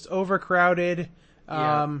was just overcrowded.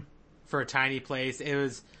 For a tiny place. It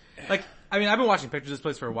was, like, I mean, I've been watching pictures of this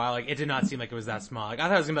place for a while, like, it did not seem like it was that small. Like, I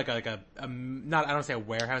thought it was gonna be like a not, I don't say a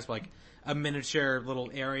warehouse, but like, a miniature little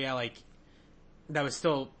area, like, that was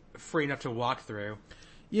still free enough to walk through.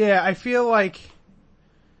 Yeah, I feel like...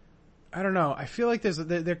 I don't know. I feel like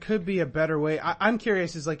there could be a better way. I'm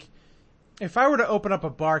curious, is like, if I were to open up a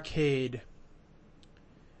barcade,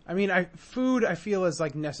 I mean, food I feel is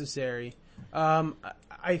like necessary.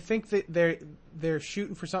 I think that they're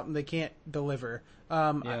shooting for something they can't deliver.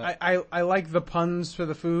 I like the puns for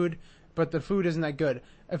the food, but the food isn't that good.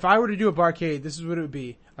 If I were to do a barcade, this is what it would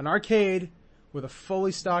be. An arcade with a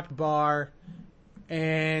fully stocked bar,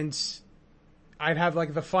 and I'd have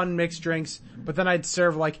like the fun mixed drinks, but then I'd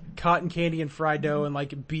serve like cotton candy and fried dough and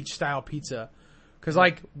like beach style pizza. Cause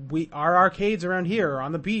like our arcades around here are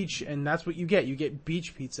on the beach, and that's what you get. You get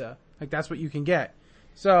beach pizza. Like that's what you can get.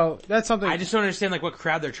 So that's something. I just don't understand like what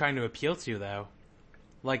crowd they're trying to appeal to though.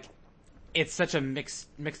 Like, it's such a mixed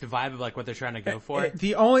vibe of like what they're trying to go for.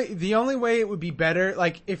 The only way it would be better,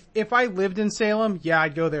 like if I lived in Salem, yeah,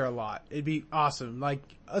 I'd go there a lot. It'd be awesome. Like,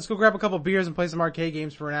 let's go grab a couple beers and play some arcade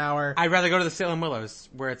games for an hour. I'd rather go to the Salem Willows,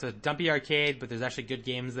 where it's a dumpy arcade, but there's actually good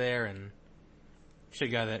games there, and should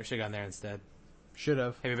have gone there instead. Should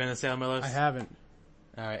have. Have you been to Salem Willows? I haven't.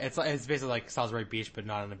 All right, it's basically like Salisbury Beach, but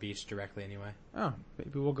not on the beach directly anyway. Oh,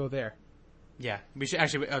 maybe we'll go there. Yeah, we should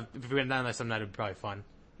actually. If we went down there some night, it'd be probably fun.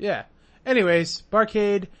 Yeah. Anyways,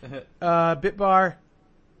 Barcade, Bit Bar.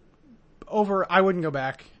 I wouldn't go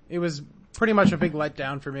back. It was pretty much a big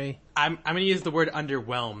letdown for me. I'm gonna use the word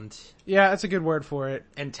underwhelmed Yeah, that's a good word for it.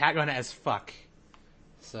 and tag on it as fuck.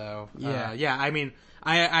 So, Yeah. yeah, I mean,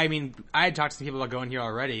 I mean, I had talked to some people about going here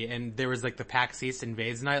already, and there was like the PAX East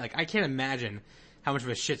Invades night. Like, I can't imagine how much of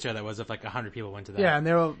a shit show that was if like 100 people went to that. Yeah, and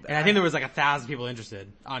and I think there was like 1,000 people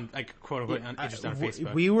interested on, like, quote unquote, interested on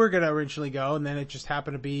Facebook. We were gonna originally go, and then it just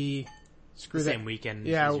happened to be the same weekend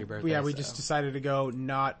Yeah, as your birthday. yeah, we just decided to go.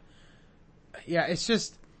 Yeah, it's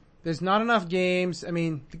just there's not enough games. I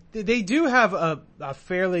mean, they do have a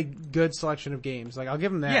fairly good selection of games. Like, I'll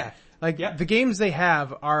give them that. Yeah. Like, the games they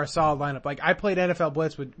have are a solid lineup. Like, I played NFL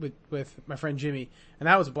Blitz with my friend Jimmy, and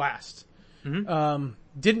that was a blast. Mm-hmm.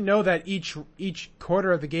 Didn't know that each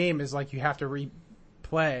quarter of the game is like you have to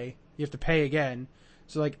replay. You have to pay again.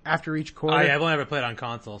 So like after each quarter. Oh yeah, I've only ever played on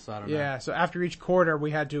console, so I don't know. Yeah, so after each quarter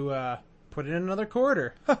we had to put in another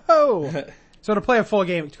quarter. Ho-ho! So to play a full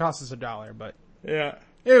game it cost us $1, but yeah,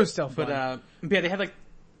 it was still fun. But yeah, they had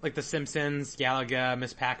like The Simpsons, Galaga,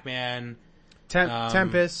 Miss Pac-Man,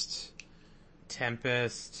 Tempest.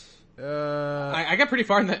 I got pretty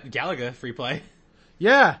far in that Galaga free play.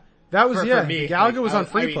 Yeah, that was For me, Galaga like, was on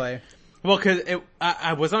free play. Well, because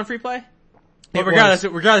I was on free play. But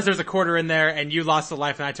regardless, there's a quarter in there, and you lost a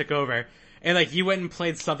life, and I took over. And like you went and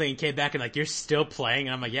played something, and came back, and like you're still playing,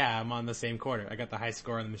 and I'm like, yeah, I'm on the same quarter. I got the high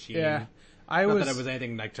score on the machine. Yeah, Not that it was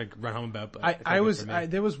anything like to run home about. But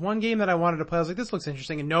there was one game that I wanted to play. I was like, this looks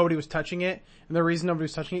interesting, and nobody was touching it. And the reason nobody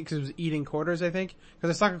was touching it because it was eating quarters, I think. Because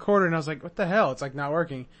I stuck a quarter, and I was like, what the hell? It's like not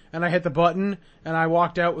working. And I hit the button, and I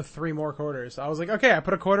walked out with 3 more quarters. I was like, okay, I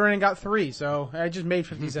put a quarter in and got 3, so I just made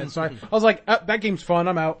 50 cents. So I was like, oh, that game's fun.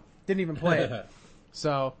 I'm out. Didn't even play it.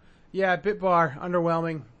 So yeah, BitBar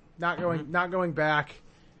underwhelming. Not going back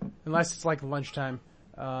unless it's like lunchtime.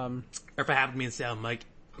 Or if I happen to be in Salem, like,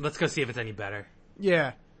 let's go see if it's any better.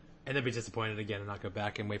 Yeah. And then be disappointed again and not go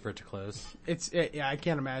back and wait for it to close. Yeah, I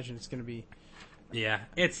can't imagine it's gonna be. Yeah,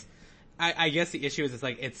 I guess the issue is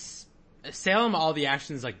it's Salem, all the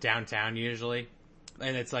action is like downtown usually.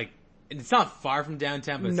 And it's like, it's not far from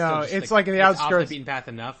downtown, but no, it's still it's like in the outskirts. Off the beaten path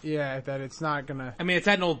enough. Yeah, that it's not gonna. I mean, it's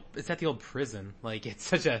at the old prison. Like,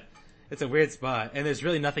 it's a weird spot, and there's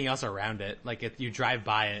really nothing else around it. Like, you drive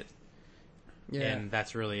by it, and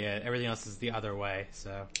that's really it. Everything else is the other way.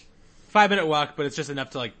 So, 5-minute walk, but it's just enough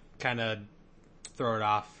to like kind of throw it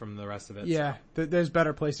off from the rest of it. Yeah, there's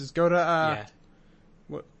better places. Go to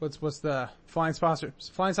what's the Flying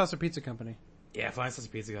Saucer Pizza Company? Yeah, Flying Saucer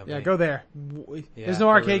Pizza Company. Yeah, go there. There's no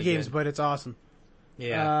arcade really games, but it's awesome.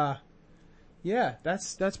 Yeah. Yeah,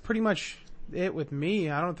 that's pretty much it with me.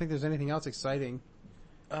 I don't think there's anything else exciting.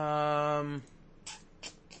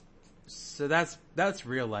 So that's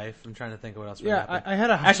real life. I'm trying to think of what else. Yeah, happened. I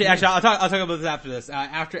had a actually I'll talk about this after this.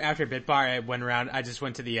 After BitBar, I went around. I just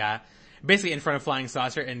went to the basically in front of Flying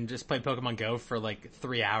Saucer and just played Pokemon Go for like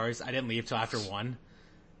 3 hours. I didn't leave till after 1.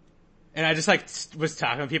 And I just like was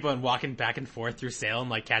talking to people and walking back and forth through Salem,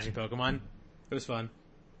 like catching Pokemon. It was fun.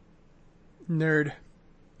 Nerd.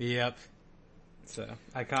 Yep. So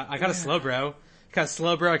I caught a Slowbro.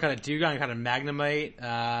 I caught a Dugong, I caught a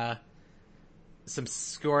Magnemite, some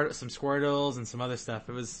Squirtles and some other stuff.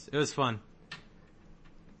 It was fun.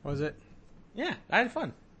 Was it? Yeah, I had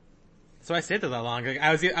fun. So I stayed there that long. Like,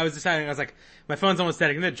 I was deciding, I was like, my phone's almost dead.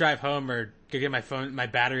 I'm gonna drive home or go get my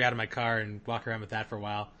battery out of my car and walk around with that for a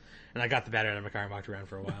while. And I got the battery out of my car and walked around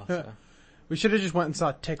for a while. So. We should have just went and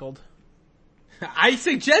saw Tickled. I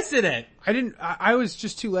suggested it! I was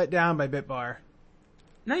just too let down by BitBar.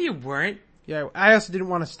 No, you weren't. Yeah, I also didn't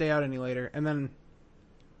want to stay out any later, and then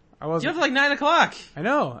I wasn't. You left at like 9:00. I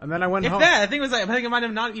know, and then I went home. I think it might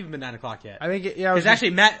have not even been 9:00 yet. I think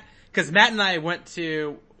because Matt and I went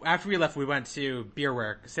to, after we left, we went to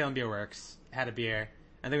Salem Beer Works, had a beer.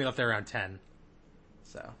 I think we left there around 10.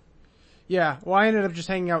 So. Yeah, well, I ended up just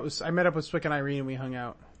hanging out. I met up with Swick and Irene, and we hung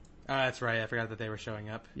out. That's right. I forgot that they were showing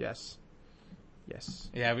up. Yes.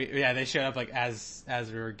 Yeah, they showed up like as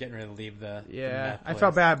we were getting ready to leave the. Yeah, I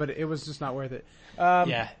felt bad, but it was just not worth it.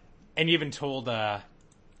 Yeah, and you even told. I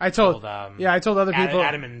told other people.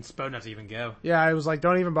 Adam and Spode not to even go. Yeah, I was like,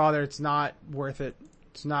 don't even bother. It's not worth it.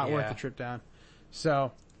 It's not worth the trip down.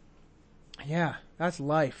 So, yeah, that's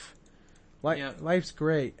life. Life's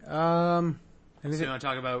great. So you want to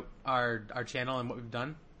talk about our channel and what we've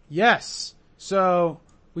done? Yes. So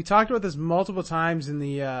we talked about this multiple times in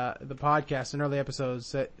the podcast in early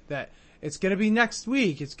episodes that it's going to be next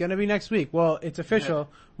week. It's going to be next week. Well, it's official.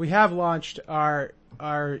 Yeah. We have launched our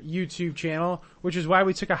YouTube channel, which is why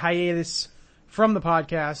we took a hiatus from the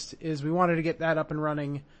podcast. Is we wanted to get that up and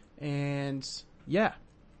running, and yeah.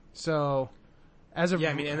 So as of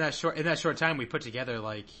I mean, in that short time, we put together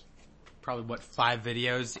like. Probably 5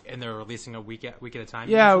 videos, and they're releasing a week at a time.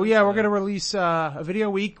 Yeah, we're gonna release a video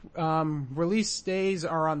a week. Release days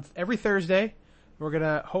are on every Thursday. We're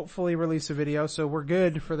gonna hopefully release a video, so we're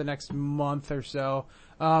good for the next month or so.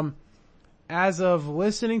 As of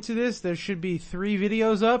listening to this, there should be 3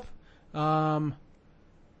 videos up.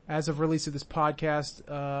 As of release of this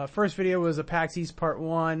podcast, first video was a PAX East Part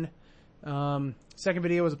 1. Second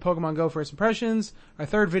video was a Pokemon Go First Impressions. Our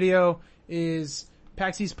third video is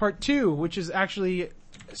PAX East Part 2, which is actually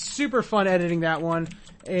super fun editing that one.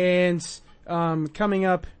 And, coming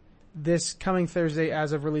up this coming Thursday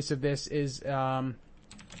as of release of this is,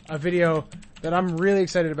 a video that I'm really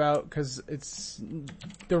excited about because it's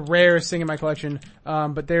the rarest thing in my collection.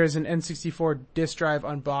 But there is an N64 disc drive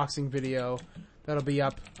unboxing video that'll be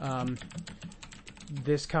up,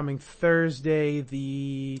 this coming Thursday,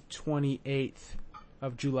 the 28th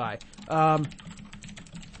of July.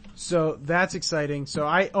 So that's exciting. So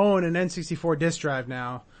I own an N64 disc drive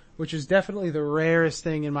now, which is definitely the rarest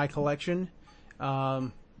thing in my collection.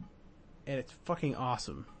 And it's fucking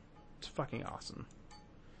awesome. It's fucking awesome.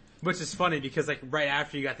 Which is funny because like right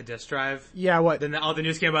after you got the disc drive, Yeah, what? then all the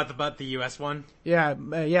news came about the US one. Yeah,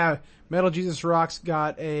 Metal Jesus Rocks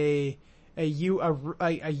got a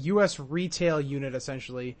US retail unit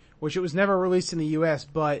essentially, which it was never released in the US,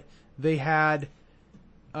 but they had,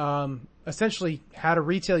 essentially had a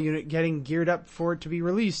retail unit getting geared up for it to be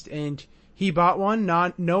released, and he bought one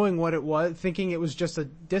not knowing what it was, thinking it was just a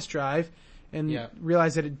disc drive, and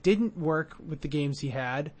realized that it didn't work with the games he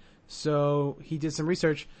had. So he did some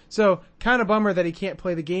research. So kind of bummer that he can't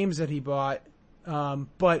play the games that he bought.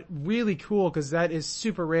 But really cool because that is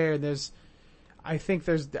super rare. I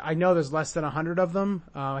know there's less than 100 of them.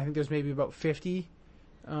 I think there's maybe about 50.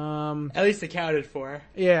 At least accounted for.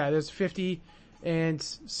 Yeah, there's 50. And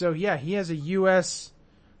so yeah, he has a US,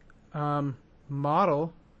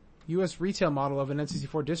 model, US retail model of an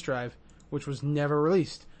N64 disc drive, which was never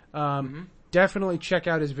released. Definitely check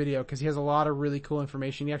out his video because he has a lot of really cool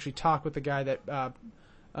information. He actually talked with the guy that,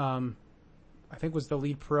 I think was the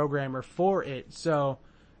lead programmer for it. So,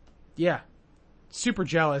 yeah, super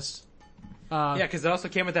jealous. Yeah, because it also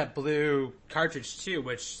came with that blue cartridge too,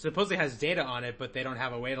 which supposedly has data on it, but they don't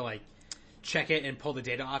have a way to like check it and pull the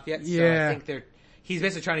data off yet. So I think he's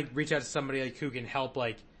basically trying to reach out to somebody like who can help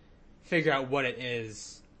like figure out what it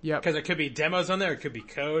is. Yeah, because it could be demos on there, it could be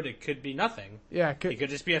code, it could be nothing. Yeah, it could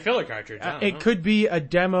just be a filler cartridge. It could be a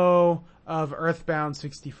demo of Earthbound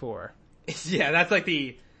 64. Yeah, that's like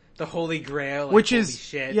the holy grail. Like, which is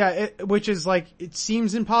shit. Yeah, which is like it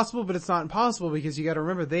seems impossible, but it's not impossible because you got to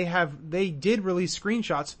remember they did release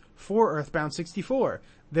screenshots for Earthbound 64.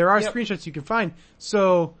 There are screenshots you can find,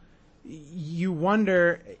 so you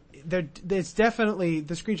wonder. It's definitely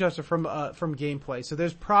the screenshots are from gameplay, so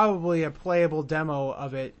there's probably a playable demo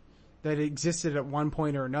of it that existed at one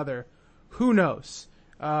point or another. Who knows?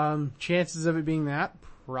 Chances of it being that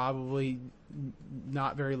probably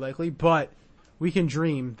not very likely, but we can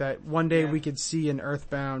dream that one day we could see an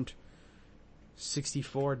Earthbound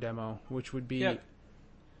 64 demo, which would be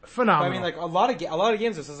phenomenal. But, I mean, like a lot of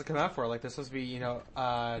games this doesn't come out for. Like this supposed to be,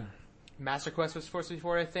 Master Quest was for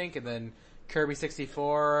 64, I think, and then Kirby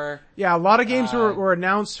 64. Yeah, a lot of games were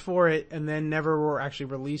announced for it and then never were actually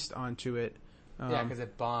released onto it. Because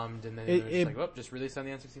it bombed, and then it was just released on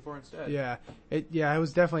the N64 instead. Yeah, it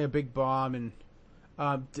was definitely a big bomb, and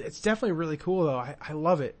it's definitely really cool though. I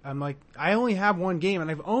love it. I'm like, I only have one game,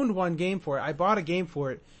 and I've owned one game for it. I bought a game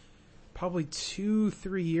for it probably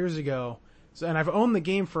 2-3 years ago, and I've owned the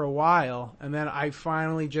game for a while, and then I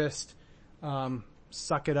finally just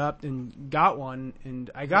suck it up and got one, and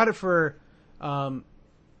I got it for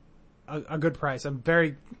a good price. I'm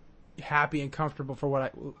very happy and comfortable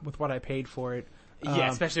with what I paid for it. Yeah,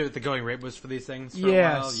 especially with the going rate was for these things. For a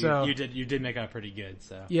while. So you did make out pretty good.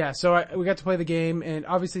 So yeah, so we got to play the game, and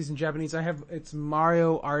obviously it's in Japanese. It's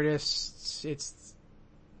Mario Artists. It's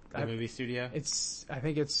the movie studio.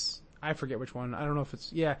 I forget which one. I don't know if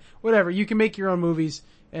it's whatever. You can make your own movies,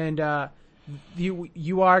 and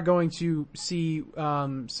you are going to see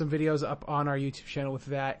some videos up on our YouTube channel with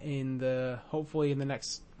that hopefully in the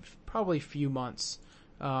next probably few months.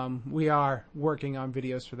 We are working on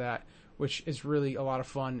videos for that, which is really a lot of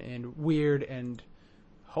fun and weird and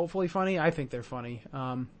hopefully funny. I think they're funny.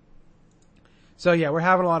 So yeah, we're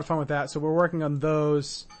having a lot of fun with that. So we're working on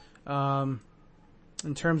those.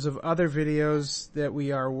 In terms of other videos that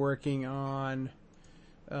we are working on,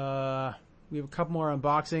 we have a couple more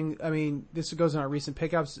unboxing. I mean, this goes in our recent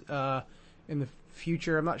pickups, in the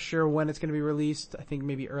future. I'm not sure when it's going to be released. I think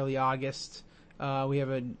maybe early August. We have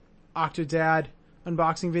an Octodad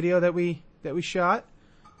unboxing video that we shot,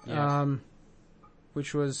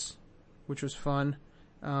 which was fun.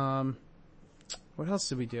 What else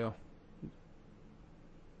did we do?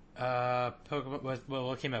 Pokemon.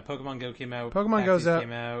 What came out? Pokemon Go came out. Pokemon Go's out.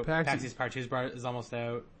 Came out. Paxi- Paxi's Part 2 is almost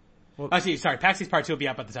out. Well, Actually, sorry. Paxi's Part 2 will be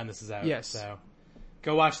out by the time this is out. Yes. So,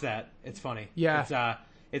 go watch that. It's funny. Yeah.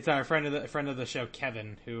 It's our friend of the show,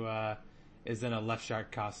 Kevin, who is in a Left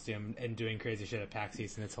Shark costume and doing crazy shit at PAX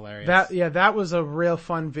East, and it's hilarious. That was a real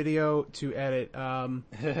fun video to edit.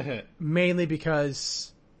 Mainly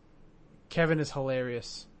because Kevin is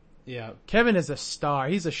hilarious. Yeah. Kevin is a star.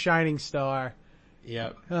 He's a shining star.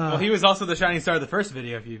 Yep. Well, he was also the shining star of the first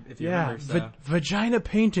video, if you remember. So. Vagina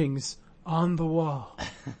paintings on the wall.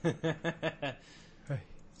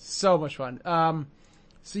 So much fun.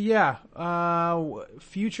 So yeah,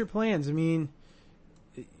 future plans. I mean,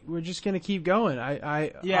 we're just gonna keep going.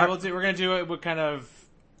 We're gonna do it. What kind of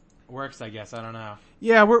works? I guess I don't know.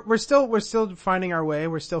 Yeah, we're still finding our way.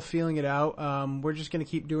 We're still feeling it out. We're just gonna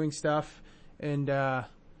keep doing stuff, and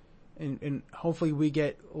hopefully we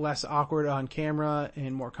get less awkward on camera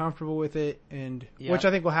and more comfortable with it, and which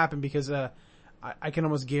I think will happen because I can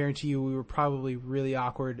almost guarantee you we were probably really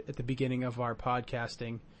awkward at the beginning of our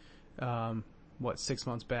podcasting. 6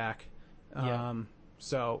 months back.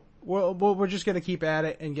 So we're just going to keep at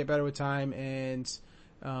it and get better with time. And,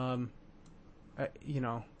 I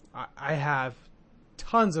have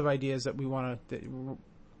tons of ideas that we want to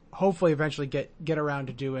hopefully eventually get around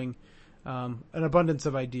to doing, an abundance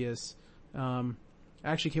of ideas. I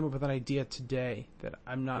actually came up with an idea today that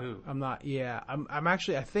I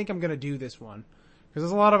think I'm going to do this one because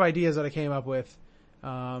there's a lot of ideas that I came up with.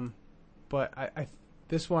 But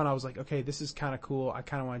this one, I was like, okay, this is kind of cool. I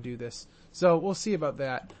kind of want to do this. So we'll see about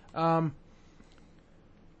that. In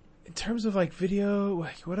terms of like video,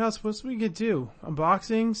 like what else? What we could do?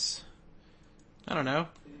 Unboxings? I don't know.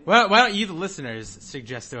 Well, why don't you, the listeners,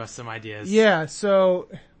 suggest to us some ideas? Yeah, so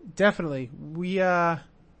definitely.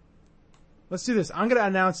 Let's do this. I'm going to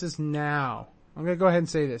announce this now. I'm going to go ahead and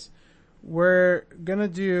say this. We're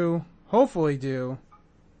going to hopefully do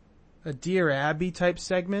a Dear Abby type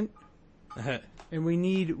segment. And we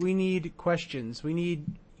need questions. We need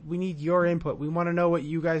your input. We want to know what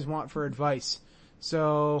you guys want for advice.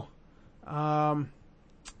 So, I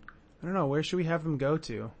don't know. Where should we have them go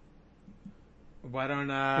to? Why don't,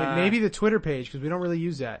 maybe the Twitter page, because we don't really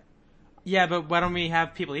use that. Yeah, but why don't we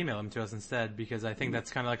have people email them to us instead? Because I think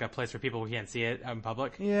that's kind of like a place for people who can't see it out in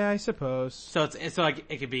public. Yeah, I suppose. So it's like,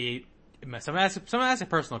 it could be, someone asks a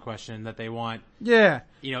personal question that they want. Yeah.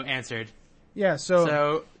 Answered. Yeah,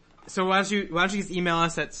 So why don't you just email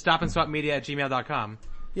us at stopandswapmedia@gmail.com.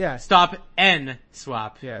 Yeah.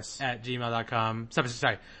 Stopnswap. Yes. @gmail.com.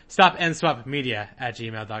 Sorry.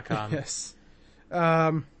 Stopandswapmedia@gmail.com. Yes.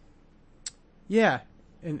 Yeah.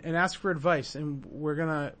 And ask for advice, and we're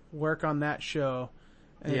gonna work on that show.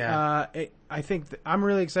 And, I think I'm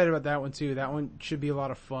really excited about that one too. That one should be a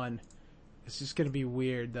lot of fun. It's just gonna be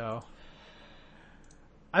weird though.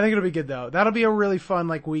 I think it'll be good though. That'll be a really fun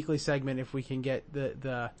like weekly segment if we can get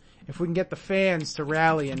the fans to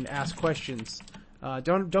rally and ask questions.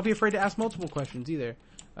 Don't be afraid to ask multiple questions either.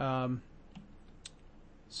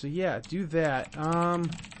 So yeah, do that.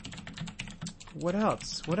 What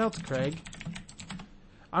else? What else, Craig?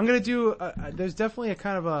 I'm gonna do. There's definitely a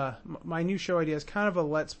kind of my new show idea is kind of a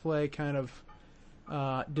let's play kind of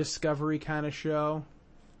discovery kind of show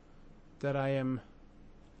that I am.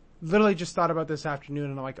 Literally just thought about this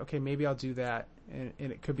afternoon, and I'm like, okay, maybe I'll do that, and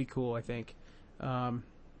it could be cool, I think. But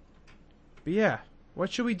yeah, what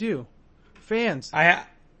should we do? Fans. What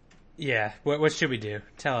should we do?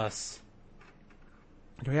 Tell us.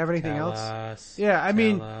 Do we have anything Tell else? Us. Yeah, I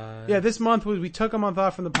mean, us. yeah, this month we took a month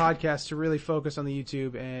off from the podcast to really focus on the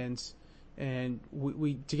YouTube and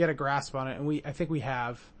we to get a grasp on it, and I think we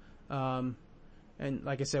have. And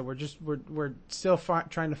like I said, we're still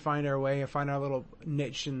trying to find our way and find our little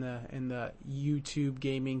niche in the YouTube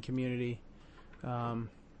gaming community. But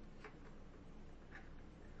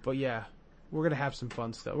yeah, we're gonna have some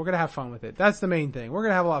fun stuff. We're gonna have fun with it. That's the main thing. We're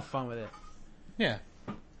gonna have a lot of fun with it. Yeah.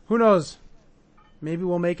 Who knows? Maybe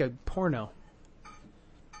we'll make a porno.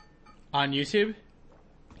 On YouTube?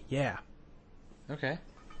 Yeah. Okay.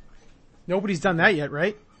 Nobody's done that yet,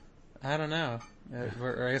 right? I don't know.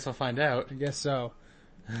 Or I guess I'll find out. I guess so.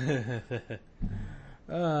 Greg,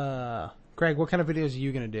 what kind of videos are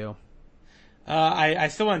you gonna do? I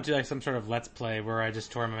still want to do like some sort of let's play where I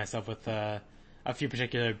just torment myself with a few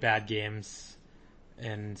particular bad games,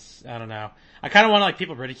 and I don't know. I kind of want like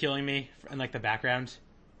people ridiculing me in like the background.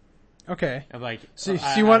 Okay. Of like, so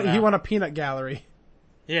you want a peanut gallery?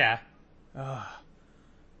 Yeah.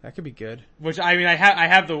 That could be good. Which I mean, I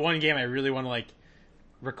have the one game I really want to like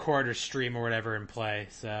record or stream or whatever and play.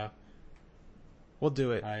 So we'll do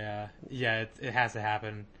it. it has to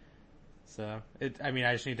happen. So I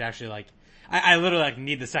just need to actually like, I literally like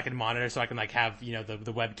need the second monitor so I can like have, you know,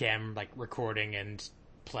 the webcam like recording and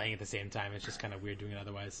playing at the same time. It's just kind of weird doing it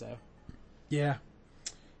otherwise. So Yeah.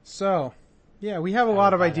 So, yeah, we have a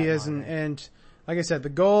lot of ideas and like I said, the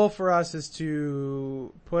goal for us is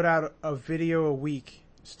to put out a video a week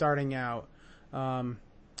starting out. And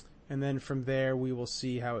then from there we will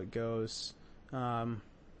see how it goes. Content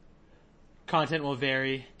will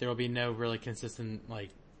vary. There will be no really consistent, like,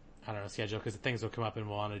 I don't know, schedule because things will come up and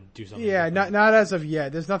we'll want to do something. Yeah, not as of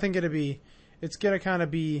yet. There's nothing going to be, it's going to kind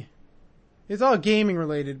of be, it's all gaming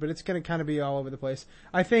related, but it's going to kind of be all over the place.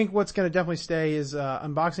 I think what's going to definitely stay is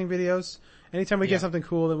unboxing videos. Anytime we get something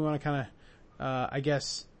cool that we want to kind of, I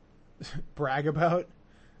guess, brag about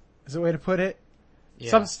is a way to put it.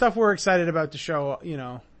 Yeah. Some stuff we're excited about to show, you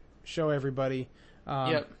know, show everybody.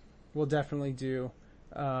 We'll definitely do.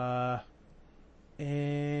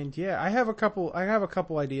 And yeah, I have a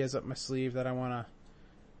couple ideas up my sleeve that I want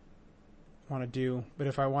to do, but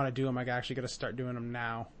if I want to do them, I actually got to start doing them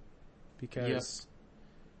now because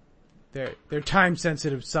they're time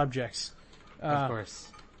sensitive subjects. Of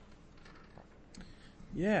course.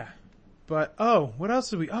 Yeah. But what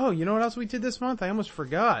else did we you know what else we did this month? I almost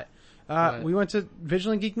forgot. We went to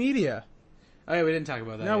Vigilant Geek Media. Oh yeah, we didn't talk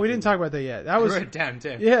about that. No, we didn't talk about that yet. That was wrote it down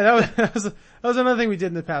too. Yeah, that was another thing we did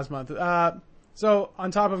in the past month. So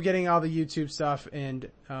on top of getting all the YouTube stuff and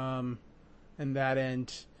that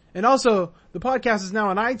end, and also the podcast is now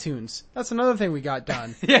on iTunes. That's another thing we got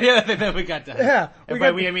done. that we got done. Yeah,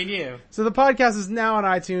 I mean you. So the podcast is now on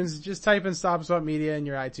iTunes. Just type in Stop Swap Media in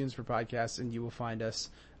your iTunes for podcasts, and you will find us.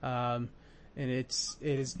 And it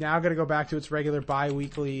is now going to go back to its regular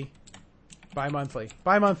bi-monthly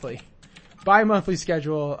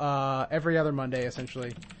schedule, every other Monday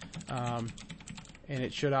essentially. And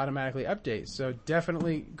it should automatically update. So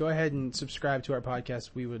definitely go ahead and subscribe to our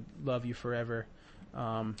podcast. We would love you forever.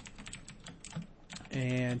 And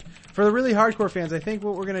for the really hardcore fans, I think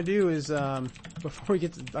what we're going to do is, before we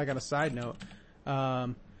get to, like on a side note,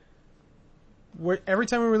 every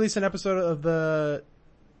time we release an episode of the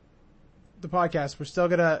podcast, we're still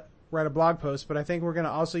going to write a blog post, but I think we're going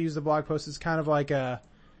to also use the blog post as kind of like an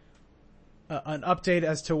update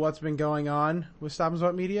as to what's been going on with Stop and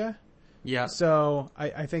Swap Media. Yeah. So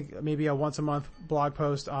I think maybe a once a month blog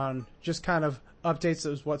post on just kind of updates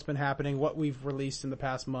of what's been happening, what we've released in the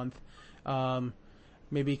past month.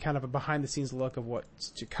 Maybe kind of a behind the scenes look of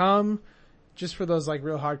what's to come, just for those like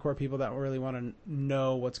real hardcore people that really want to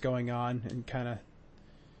know what's going on and kind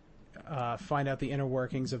of find out the inner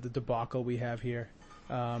workings of the debacle we have here.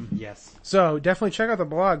 Yes. So definitely check out the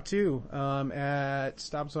blog too, at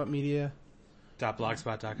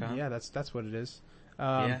stopswapmedia.blogspot.com. Yeah, that's what it is.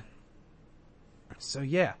 So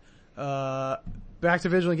yeah, back to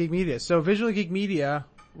Vigilant Geek Media. So Vigilant Geek Media,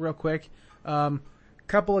 real quick,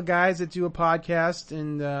 couple of guys that do a podcast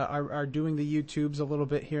and are doing the YouTubes a little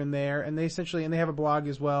bit here and there, and they have a blog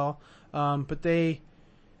as well. But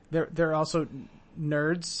they're also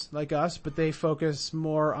nerds like us, but they focus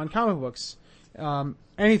more on comic books.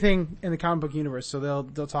 Anything in the comic book universe. So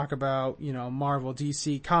they'll talk about, you know, Marvel,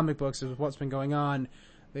 DC, comic books is what's been going on.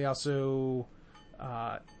 They also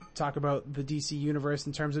talk about the DC universe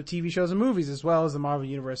in terms of TV shows and movies, as well as the Marvel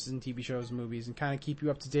universe and TV shows and movies, and kind of keep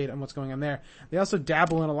you up to date on what's going on there. They also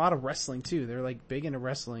dabble in a lot of wrestling too. They're like big into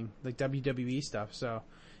wrestling, like WWE stuff. So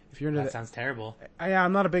if you're into that sounds terrible.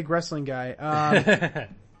 I'm not a big wrestling guy.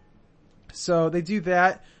 So they do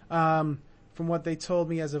that. From what they told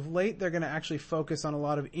me as of late, they're going to actually focus on a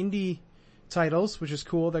lot of indie titles, which is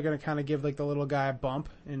cool. They're going to kind of give like the little guy a bump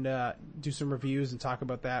and do some reviews and talk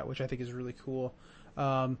about that, which I think is really cool.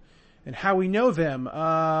 And how we know them.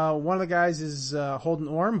 One of the guys is Holden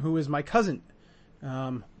Orm, who is my cousin.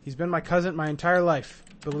 He's been my cousin my entire life,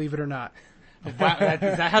 believe it or not. Wow,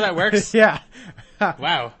 is that how that works? Yeah.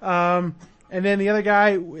 Wow. And then the other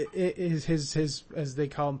guy is his as they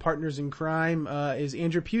call him, partners in crime, is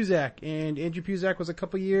Andrew Puzak. And Andrew Puzak was a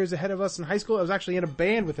couple years ahead of us in high school. I was actually in a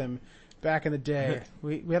band with him back in the day.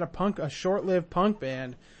 We had a short-lived punk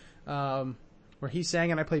band, where he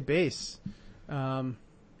sang and I played bass. That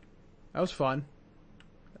was fun.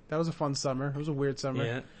 That was a fun summer. It was a weird summer.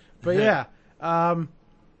 Yeah. But yeah.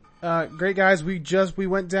 Great guys. We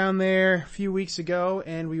went down there a few weeks ago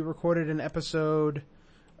and we recorded an episode,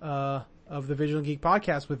 of the Vigilant Geek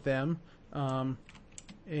podcast with them.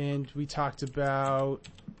 And we talked about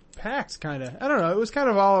PAX kinda. I don't know. It was kind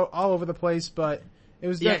of all over the place, but it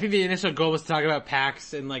was, I think the initial goal was to talk about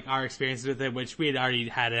PAX and like our experiences with it, which we had already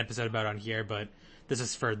had an episode about on here, but this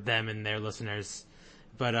is for them and their listeners.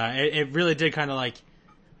 But, it really did kind of like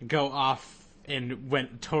go off and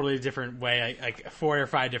went totally different way, like 4 or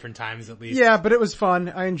 5 different times at least. Yeah, but it was fun.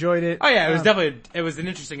 I enjoyed it. Oh yeah, it was definitely, it was an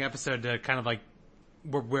interesting episode to kind of like,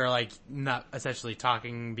 we're like not essentially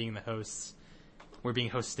talking, being the hosts. We're being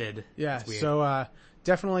hosted. Yeah, It's weird. so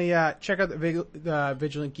definitely check out the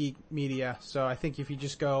Vigilant Geek Media. So I think if you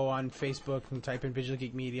just go on Facebook and type in Vigilant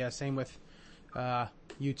Geek Media, same with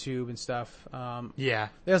YouTube and stuff. Yeah.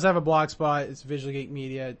 They also have a blog spot. It's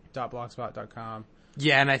vigilantgeekmedia.blogspot.com.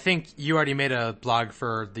 Yeah, and I think you already made a blog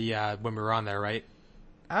for the when we were on there, right?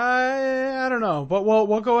 I don't know, but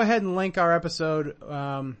we'll go ahead and link our episode.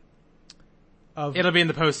 It'll be in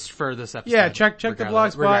the post for this episode. Yeah, check the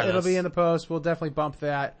blog spot. Regardless. It'll be in the post. We'll definitely bump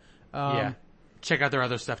that. Yeah. Check out their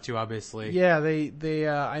other stuff too, obviously. Yeah, they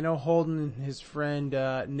I know Holden and his friend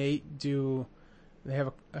Nate they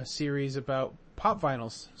have a series about pop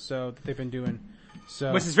vinyls, so that they've been doing.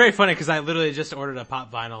 So Which is very funny because I literally just ordered a pop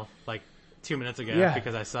vinyl like 2 minutes ago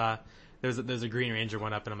because I saw there's a Green Ranger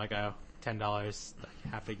one up and I'm like, oh, $10, I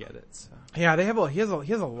have to get it. So. Yeah, he has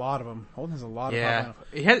a lot of them. Holden has a lot of pop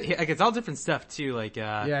vinyls. He like it's all different stuff too. Like he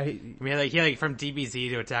like from DBZ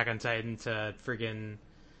to Attack on Titan to friggin'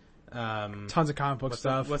 tons of comic book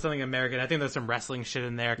stuff. What's something American? I think there's some wrestling shit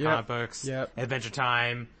in there. Comic books. Yep. Adventure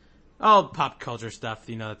Time. All pop culture stuff.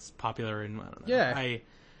 That's popular and I don't know. Yeah.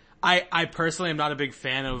 I personally am not a big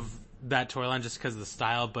fan of that toy line just because of the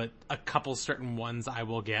style, but a couple certain ones I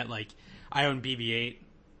will get. Like I own BB-8.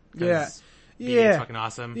 Yeah. BB-8's fucking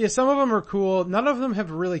awesome. Yeah, some of them are cool. None of them have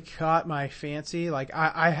really caught my fancy. Like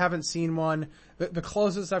I haven't seen one. The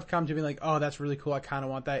closest I've come to being like, oh, that's really cool. I kind of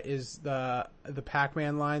want that is the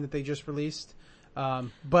Pac-Man line that they just released.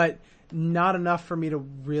 But not enough for me to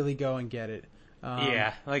really go and get it.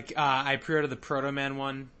 Yeah. Like, I pre-ordered the Proto Man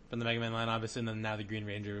one from the Mega Man line, obviously, and then now the Green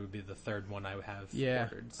Ranger would be the third one I would have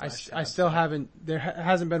ordered. I still haven't, there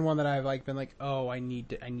hasn't been one that I've like been like, oh, I need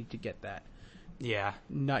to get that. Yeah.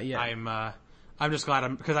 Not yet. I'm just glad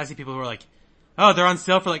because I see people who are like, oh, they're on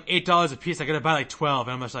sale for like $8 a piece. I gotta buy like 12.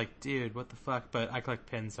 And I'm just like, dude, what the fuck? But I collect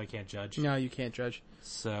pins, so I can't judge. No, you can't judge.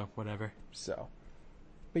 So, whatever. So.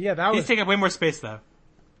 But yeah, that was... These take up way more space though.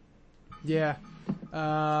 Yeah.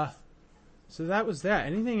 So that was that.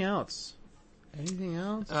 Anything else? Anything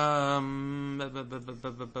else? I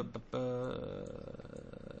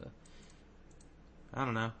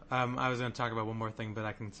don't know. I was gonna talk about one more thing, but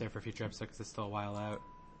I can save for a future episode because it's still a while out.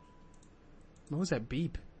 What was that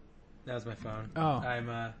beep? That was my phone. Oh.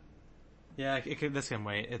 I'm, yeah, this can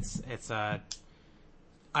wait. I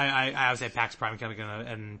obviously have PAX Prime coming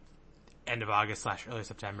in end of August / early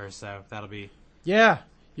September, so that'll be... Yeah,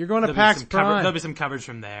 you're going to PAX Prime. There'll be some coverage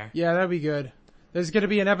from there. Yeah, that'll be good. There's going to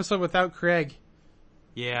be an episode without Craig.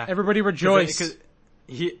 Yeah. Everybody rejoice. Cause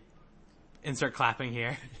insert clapping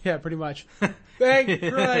here. Yeah, pretty much.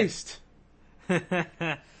 Thank Christ.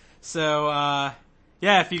 So,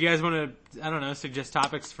 yeah, if you guys want to, I don't know, suggest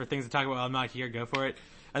topics for things to talk about while I'm not here, go for it.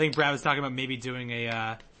 I think Brad was talking about maybe doing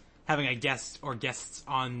having a guest or guests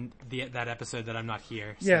on that episode that I'm not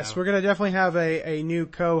here. So. Yes, we're going to definitely have a new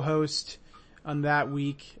co-host on that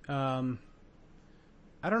week. I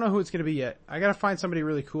don't know who it's going to be yet. I got to find somebody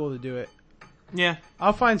really cool to do it. Yeah.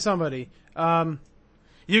 I'll find somebody.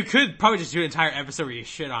 You could probably just do an entire episode where you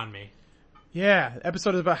shit on me. Yeah, the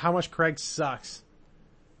episode is about how much Craig sucks.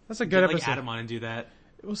 That's a good episode. Like Adam on and do that.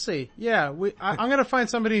 We'll see. Yeah, I'm gonna find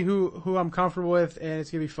somebody who I'm comfortable with, and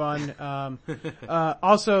it's gonna be fun.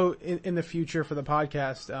 Also, in the future for the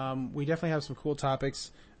podcast, we definitely have some cool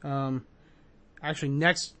topics. Actually,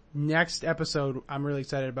 next episode I'm really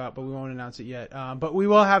excited about, but we won't announce it yet. But we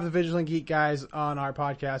will have the Vigilant Geek guys on our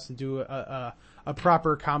podcast and do a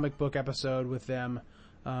proper comic book episode with them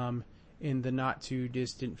in the not too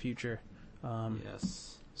distant future.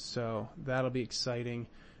 Yes. So that'll be exciting.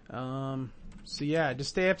 So yeah,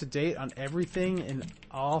 just stay up to date on everything and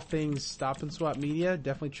all things Stop and Swap Media.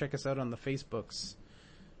 Definitely check us out on the Facebooks.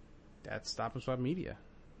 That's Stop and Swap Media.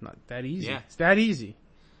 Not that easy. Yeah. It's that easy.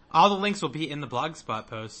 All the links will be in the Blogspot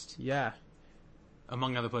post. Yeah.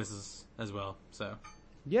 Among other places as well, so.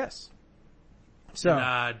 Yes. So.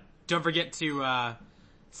 And, don't forget to,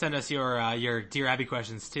 send us your Dear Abby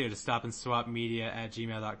questions too to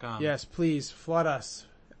stopandswapmedia@gmail.com. Yes, please flood us.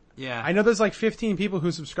 Yeah. I know there's like 15 people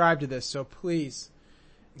who subscribe to this, so please.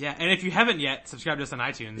 Yeah, and if you haven't yet, subscribe to us on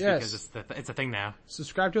iTunes because it's a thing now.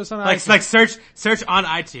 Subscribe to us on iTunes. Like search on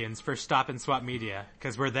iTunes for Stop and Swap Media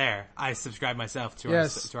because we're there. I subscribe myself to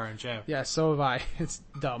our own show. Yeah, so have I. It's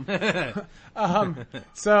dumb.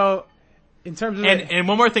 So in terms of and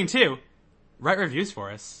one more thing too, write reviews for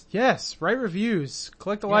us. Yes, write reviews.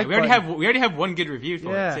 Click the Yeah, like we already have one good review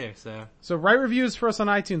for Yeah. it too. So write reviews for us on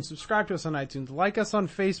iTunes. Subscribe to us on iTunes. Like us on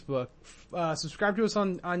Facebook. Subscribe to us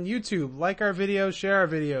on YouTube. Like our videos. Share our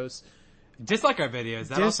videos. Dislike our videos.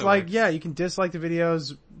 That also Dislike, works. yeah, you can dislike the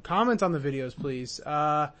videos. Comment on the videos, please.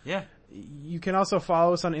 Yeah. You can also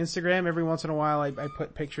follow us on Instagram. Every once in a while, I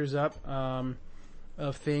put pictures up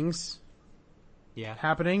of things Yeah.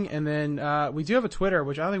 happening, and then we do have a Twitter,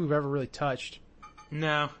 which I don't think we've ever really touched.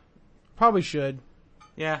 No. Probably should.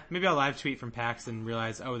 Yeah. Maybe I'll live tweet from PAX and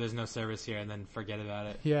realize, oh, there's no service here, and then forget about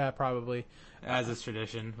it. Yeah, probably. As is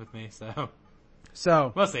tradition with me. So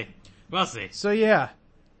we'll see. We'll see. So yeah,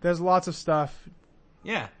 there's lots of stuff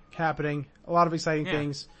Yeah. happening. A lot of exciting Yeah.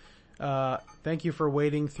 things. Thank you for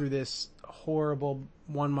waiting through this horrible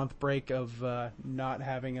 1 month break of not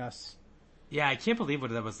having us. Yeah, I can't believe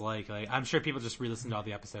what that was like. Like, I'm sure people just re-listened to all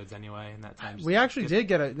the episodes anyway in that time. We actually did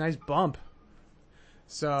get a nice bump.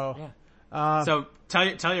 So, Yeah. So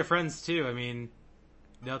tell your friends too. I mean,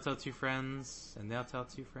 they'll tell 2 friends, and they'll tell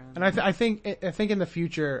 2 friends. and I think in the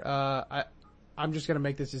future, I'm just gonna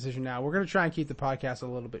make this decision now. We're gonna try and keep the podcast a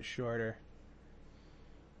little bit shorter.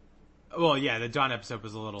 Well, yeah, the Dawn episode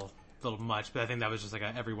was a little much, but I think that was just like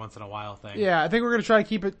a every once in a while thing. Yeah, I think we're gonna try to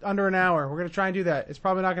keep it under an hour. We're gonna try and do that. It's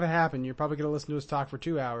probably not gonna happen. You're probably gonna listen to us talk for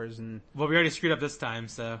 2 hours, and Well, we already screwed up this time,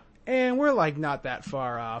 so we're like not that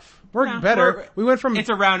far off. We're No, better. We went from it's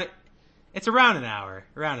around an hour.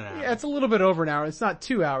 Around an hour. yeah, it's a little bit over an hour. It's not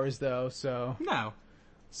 2 hours though. So No.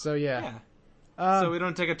 yeah. Yeah. So we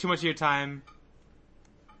don't take up too much of your time.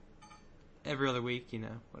 Every other week,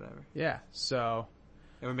 whatever. Yeah. So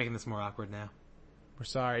And we're making this more awkward now. we're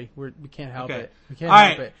sorry. We can't help Okay. it. We can't All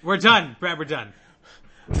help right, it. we're done. Brad, we're done.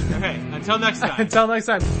 Okay, until next time. Until next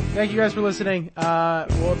time. Thank you guys for listening.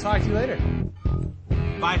 We'll talk to you later.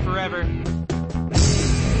 Bye forever.